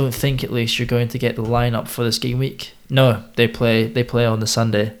to, I don't think at least, you're going to get the lineup for this game week. No, they play on the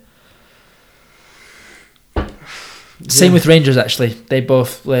Sunday. Same with Rangers, actually. They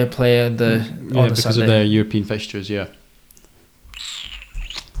both play on the because Sunday. Of their European fixtures, yeah.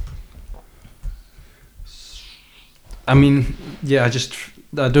 I mean, yeah,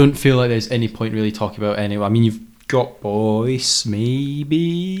 I don't feel like there's any point really talking about anyone. I mean, you've got Boyce,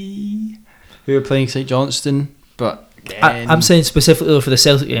 maybe, who are playing St Johnstone, but again, I'm saying specifically for the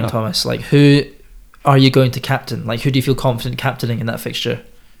Celtic game, Oh. Thomas. Like, who are you going to captain? Like, who do you feel confident captaining in that fixture?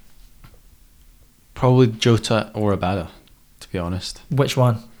 probably Jota or Abada, to be honest. Which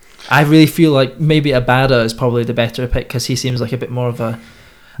one? I really feel like maybe Abada is probably the better pick because he seems like a bit more of a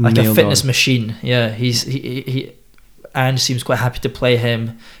fitness machine. Yeah, he and seems quite happy to play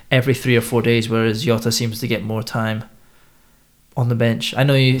him every 3 or 4 days, whereas Jota seems to get more time. on the bench. I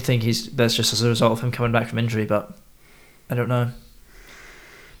know you think that's just as a result of him coming back from injury, but I don't know.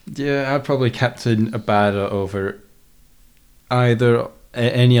 Yeah, I'd probably captain Abada over either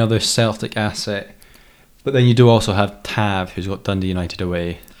any other Celtic asset. But then you do also have Tav, who's got Dundee United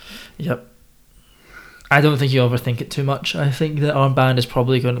away. Yep. I don't think you overthink it too much. I think the armband is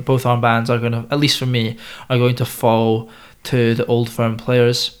probably going to, both armbands are going to, at least for me, are going to fall to the Old Firm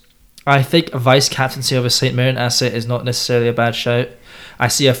players. I think a vice captaincy of a St Mirren asset is not necessarily a bad shout. I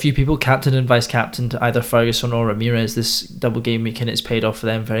see a few people captain and vice captain to either Ferguson or Ramirez this double game week, and it's paid off for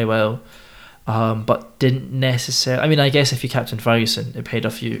them very well. But didn't necessarily. I mean, I guess if you captain Ferguson, it paid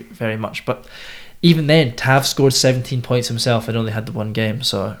off you very much. But even then, Tav scored 17 points himself and only had the one game,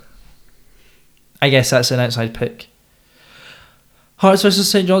 so I guess that's an outside pick. Hearts versus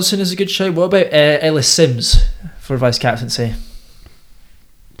St Johnstone is a good shout. What about Ellis Sims for vice captaincy?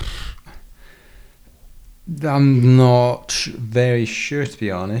 I'm not very sure, to be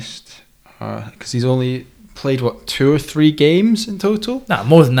honest, because he's only played 2 or 3 games in total. Nah,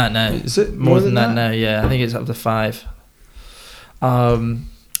 more than that now. Is it more than that now? Yeah, I think it's up to 5.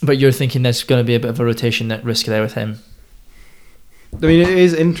 But you're thinking there's going to be a bit of a rotation risk there with him. I mean, it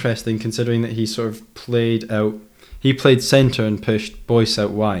is interesting considering that he sort of played out. He played centre and pushed Boyce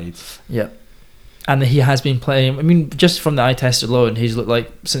out wide. Yeah. And he has been playing, I mean, just from the eye test alone, he's looked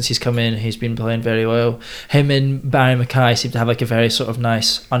like, since he's come in, he's been playing very well. Him and Barry Mackay seem to have like a very sort of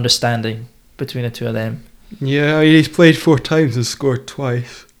nice understanding between the two of them. Yeah, I mean, he's played 4 times and scored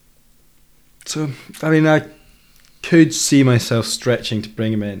twice. So, I mean, I could see myself stretching to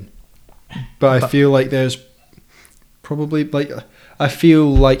bring him in. But I feel like there's probably, I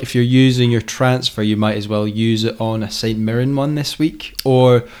feel like if you're using your transfer, you might as well use it on a St Mirren one this week.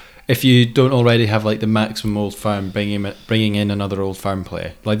 Or if you don't already have like the maximum Old Firm, bringing in another Old Firm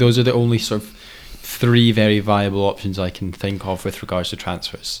player. Like those are the only sort of 3 very viable options I can think of with regards to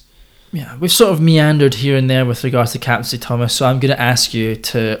transfers. Yeah, we've sort of meandered here and there with regards to captaincy, Thomas. So I'm going to ask you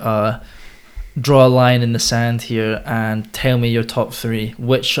to draw a line in the sand here and tell me your top 3.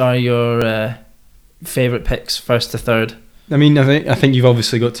 Which are your favourite picks, first to third? I mean, I think you've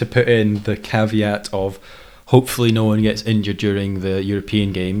obviously got to put in the caveat of hopefully no one gets injured during the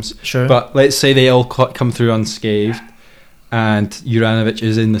European games. Sure. But let's say they all come through unscathed and Juranovic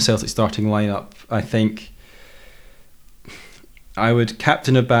is in the Celtic starting lineup. I think I would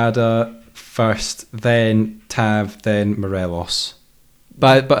captain Abada first, then Tav, then Morelos.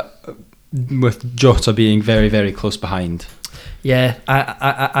 But with Jota being very, very close behind. Yeah,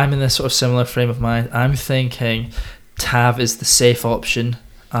 I'm in this sort of similar frame of mind. I'm thinking Tav is the safe option.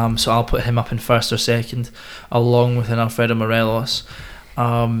 So I'll put him up in first or second, along with an Alfredo Morelos.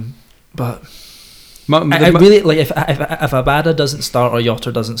 But I really like if Abada doesn't start or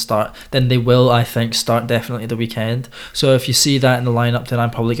Jota doesn't start, then they will, I think, start definitely the weekend. So if you see that in the lineup, then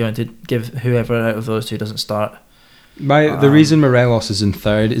I'm probably going to give whoever out of those two doesn't start. The reason Morelos is in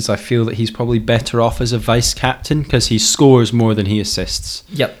third is I feel that he's probably better off as a vice captain because he scores more than he assists.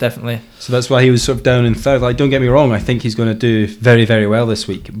 Yep, definitely. So that's why he was sort of down in third. Like, don't get me wrong, I think he's going to do very, very well this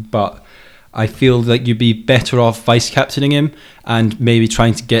week, but I feel like you'd be better off vice captaining him and maybe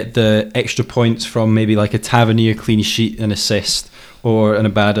trying to get the extra points from maybe like a Tavernier clean sheet and assist or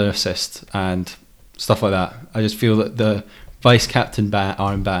an Abada assist and stuff like that. I just feel that the vice captain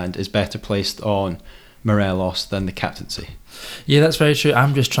armband is better placed on Morelos than the captaincy. Yeah, that's very true.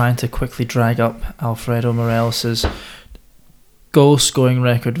 I'm just trying to quickly drag up Alfredo Morelos's goal scoring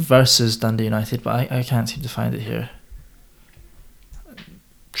record versus Dundee United, but I can't seem to find it here.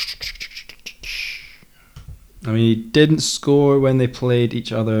 I mean, he didn't score when they played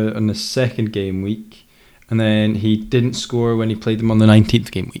each other on the second game week, and then he didn't score when he played them on the 19th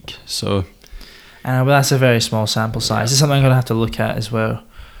game week. So, well, that's a very small sample size. It's something I'm going to have to look at as well.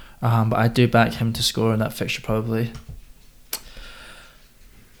 But I do back him to score in that fixture probably.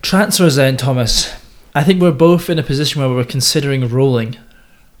 Transfers then, Thomas. I think we're both in a position where we're considering rolling.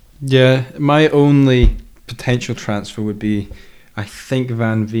 Yeah, my only potential transfer would be, I think,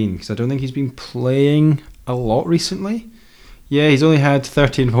 Van Veen, because I don't think he's been playing a lot recently. Yeah, he's only had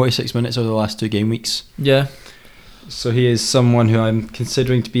 30 and 46 minutes over the last 2 game weeks. Yeah. So he is someone who I'm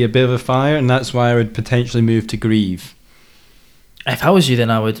considering to be a bit of a fire, and that's why I would potentially move to Grieve. If I was you,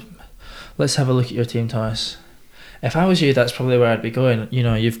 then I would. Let's have a look at your team, Thomas. If I was you, that's probably where I'd be going. You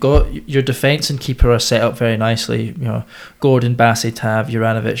know, you've got your defence and keeper are set up very nicely. You know, Gordon, Bassey, Tav,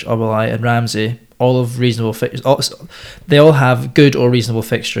 Juranovic, Obalai, and Ramsey, all of reasonable fixtures. They all have good or reasonable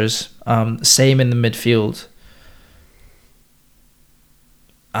fixtures. Same in the midfield.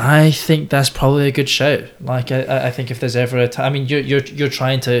 I think that's probably a good shout. Like I think if there's ever a time, I mean, you're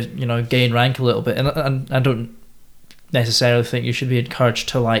trying to gain rank a little bit, and I don't necessarily think you should be encouraged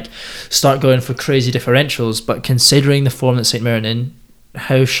to like start going for crazy differentials, but considering the form that St Mirren in,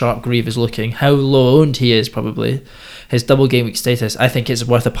 how sharp Grieve is looking, how low owned he is probably, his double game week status, I think it's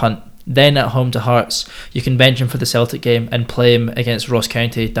worth a punt. Then at home to Hearts, you can bench him for the Celtic game and play him against Ross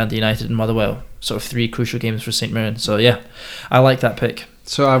County, Dundee United and Motherwell. Sort of 3 crucial games for St Mirren. So yeah, I like that pick.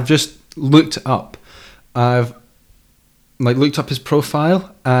 So I've just looked up. I've looked up his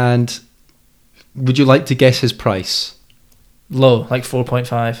profile, and would you like to guess his price? Low, like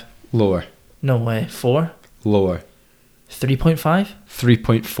 4.5. Lower. No way. 4? Lower. 3.5?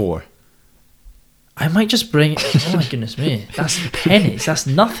 3.4. I might just bring... Oh my goodness me. That's pennies. That's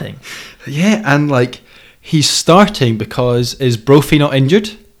nothing. Yeah, and like he's starting because is Brophy not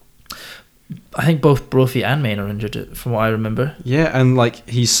injured? I think both Brophy and Main are injured, from what I remember. Yeah, and like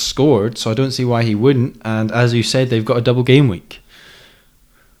he's scored, so I don't see why he wouldn't. And as you said, they've got a double game week.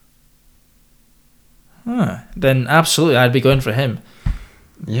 Then absolutely, I'd be going for him.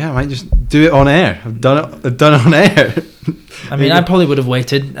 Yeah, I might just do it on air. I've done it on air. I mean, I probably would have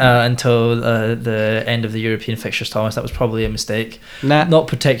waited until the end of the European fixtures, Thomas. That was probably a mistake. Nah. Not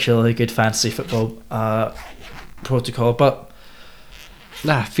particularly good fantasy football protocol, but...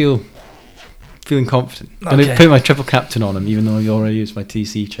 Nah, feeling confident. I'm Okay. going to put my triple captain on him, even though I've already used my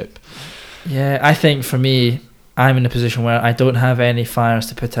TC chip. Yeah, I think for me, I'm in a position where I don't have any fires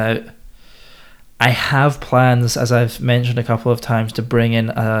to put out. I have plans, as I've mentioned a couple of times, to bring in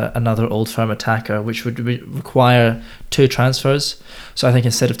another Old Firm attacker, which would require 2 transfers. So I think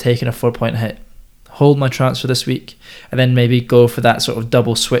instead of taking a 4-point hit, hold my transfer this week, and then maybe go for that sort of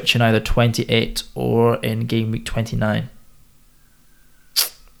double switch in either 28 or in game week 29.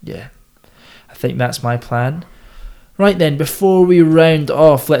 Yeah, I think that's my plan. Right then, before we round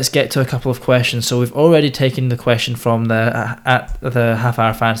off, let's get to a couple of questions. So we've already taken the question from at the Half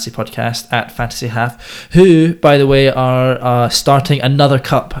Hour Fantasy podcast at Fantasy Half, who, by the way, are starting another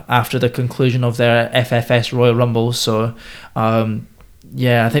cup after the conclusion of their FFS Royal Rumble. So,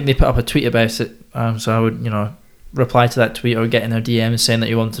 yeah, I think they put up a tweet about it. So I would, reply to that tweet or get in their DMs saying that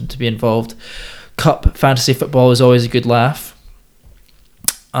you wanted to be involved. Cup fantasy football is always a good laugh.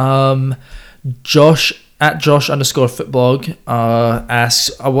 Josh @Josh_Footblog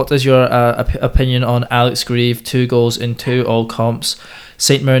asks, what is your opinion on Alex Grieve? 2 goals in 2 all comps,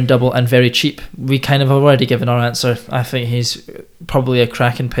 St Mirren double and very cheap. We kind of already given our answer. I think he's probably a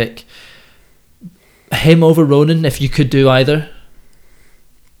cracking pick. Him over Ronan, if you could do either.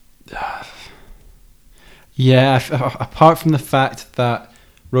 Yeah, apart from the fact that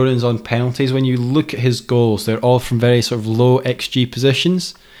Ronan's on penalties, when you look at his goals, they're all from very sort of low XG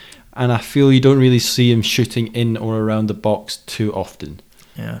positions. And I feel you don't really see him shooting in or around the box too often.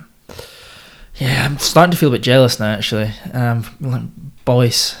 Yeah, I'm starting to feel a bit jealous now, actually.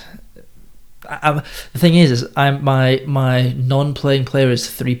 Boys, the thing is my non-playing player is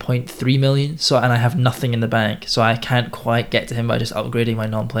 3.3 million, and I have nothing in the bank, so I can't quite get to him by just upgrading my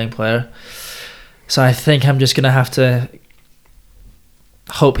non-playing player. So I think I'm just gonna have to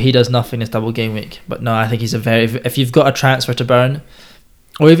hope he does nothing this double game week. But no, I think he's if you've got a transfer to burn.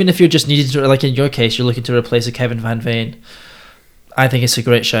 Or even if you're just needing to, like in your case, you're looking to replace a Kevin Van Veen, I think it's a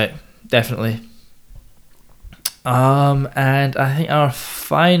great shout, definitely. And I think our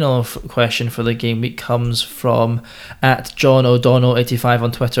final question for the game week comes from @JohnO'Donnell85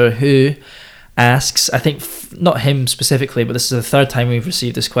 on Twitter, who asks, I think not him specifically, but this is the 3rd time we've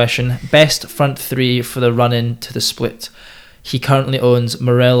received this question, best front 3 for the run-in to the split. He currently owns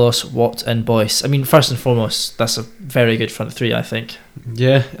Morelos, Watt and Boyce. I mean, first and foremost, that's a very good front 3, I think.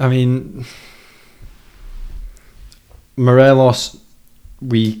 Yeah, I mean, Morelos,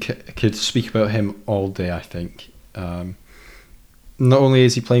 we could speak about him all day, I think. Not only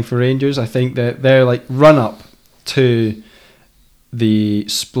is he playing for Rangers, I think that their run-up to the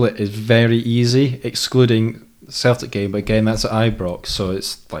split is very easy, excluding the Celtic game. But again, that's at Ibrox, so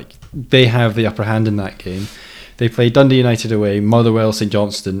it's like they have the upper hand in that game. They play Dundee United away, Motherwell, St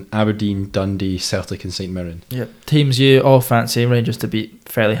Johnstone, Aberdeen, Dundee, Celtic and St Mirren. Yep. Teams you all fancy Rangers to beat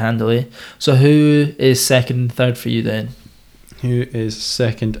fairly handily. So who is 2nd and 3rd for you then? Who is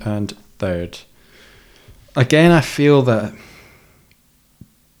 2nd and 3rd? Again, I feel that...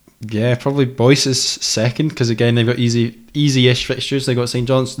 Yeah, probably Boyce is 2nd, because again, they've got easy-ish fixtures. They've got St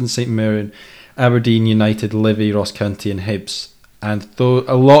Johnstone, St Mirren, Aberdeen, United, Livy, Ross County and Hibs. And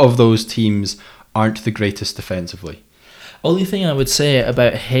a lot of those teams aren't the greatest defensively. Only thing I would say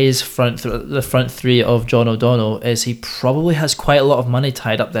about his the front 3 of John O'Donnell is he probably has quite a lot of money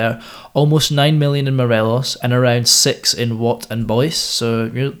tied up there. Almost 9 million in Morelos and around 6 in Watt and Boyce. So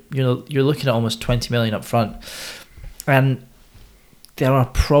you're looking at almost 20 million up front. And there are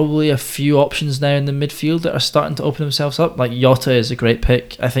probably a few options now in the midfield that are starting to open themselves up. Like Jota is a great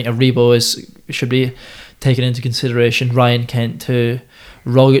pick. I think Aribo should be taken into consideration. Ryan Kent too.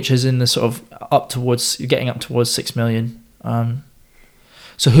 Rogic is in the sort of getting up towards 6 million.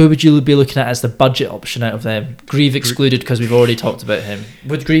 So who would you be looking at as the budget option out of them? Grieve excluded because we've already talked about him.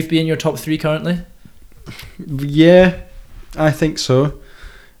 Would Grieve be in your top 3 currently? Yeah, I think so.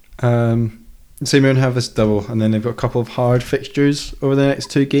 St Mirren have this double, and then they've got a couple of hard fixtures over the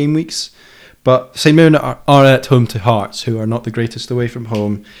next 2 game weeks. But St Mirren are at home to Hearts, who are not the greatest away from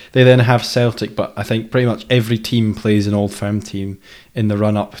home. They then have Celtic, but I think pretty much every team plays an Old Firm team in the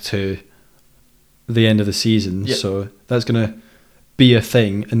run-up to the end of the season. Yep. So that's going to be a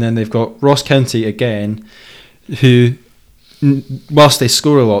thing. And then they've got Ross County again, who, whilst they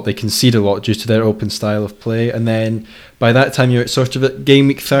score a lot, they concede a lot due to their open style of play. And then by that time you're sort of at game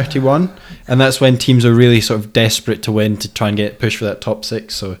week 31, and that's when teams are really sort of desperate to win to try and get push for that top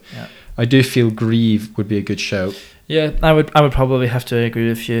 6. So yeah. I do feel Grieve would be a good shout. Yeah, I would probably have to agree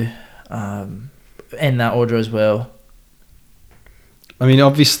with you in that order as well. I mean,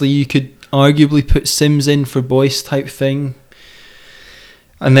 obviously you could arguably put Sims in for Boyce type thing.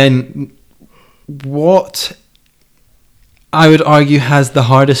 And then what I would argue has the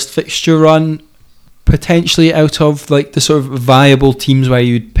hardest fixture run potentially out of like the sort of viable teams where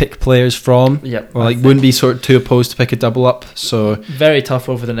you'd pick players from. Yep, or like wouldn't be sort of too opposed to pick a double up. So very tough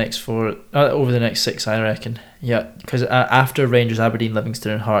over the next 6, I reckon. Yeah, because after Rangers, Aberdeen,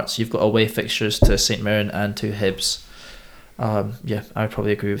 Livingston and Hearts, you've got away fixtures to St Mirren and to Hibs. Yeah, I would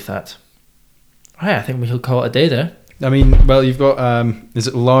probably agree with that. Right, I think we'll call it a day there. I mean, well, you've got, is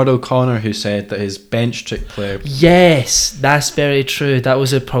it Lord O'Connor who said that his bench trick player... Yes, that's very true. That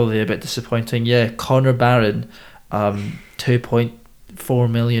was probably a bit disappointing. Yeah, Connor Barron, 2.4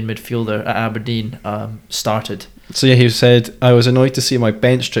 million midfielder at Aberdeen, started. So yeah, he said, I was annoyed to see my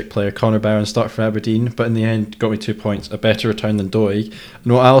bench trick player, Connor Barron, start for Aberdeen, but in the end got me 2 points, a better return than Doig.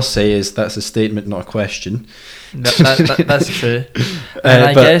 And what I'll say is that's a statement, not a question. That's true.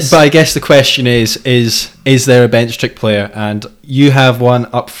 But I guess the question is there a bench trick player? And you have one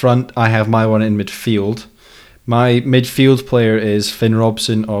up front, I have my one in midfield. My midfield player is Finn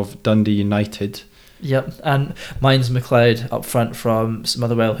Robson of Dundee United. Yep, and mine's McLeod up front from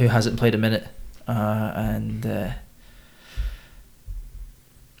Motherwell, who hasn't played a minute.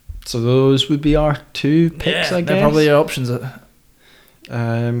 So those would be our 2 picks, I guess. They're probably your options.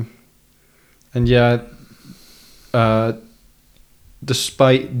 And yeah,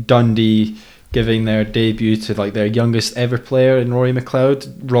 despite Dundee giving their debut to like their youngest ever player in Rory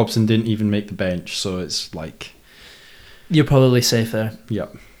McLeod, Robson didn't even make the bench, so it's like you're probably safe there. Yeah.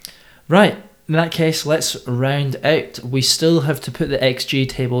 Right. In that case, let's round out. We still have to put the XG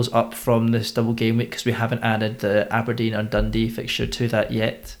tables up from this double game week because we haven't added the Aberdeen and Dundee fixture to that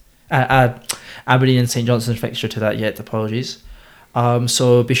yet. Aberdeen and St Johnstone fixture to that yet, apologies.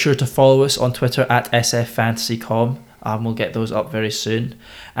 So be sure to follow us on Twitter at sffantasycom. We'll get those up very soon.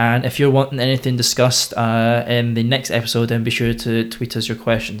 And if you're wanting anything discussed in the next episode, then be sure to tweet us your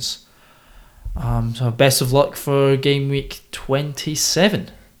questions. So best of luck for game week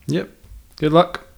 27. Yep. Good luck.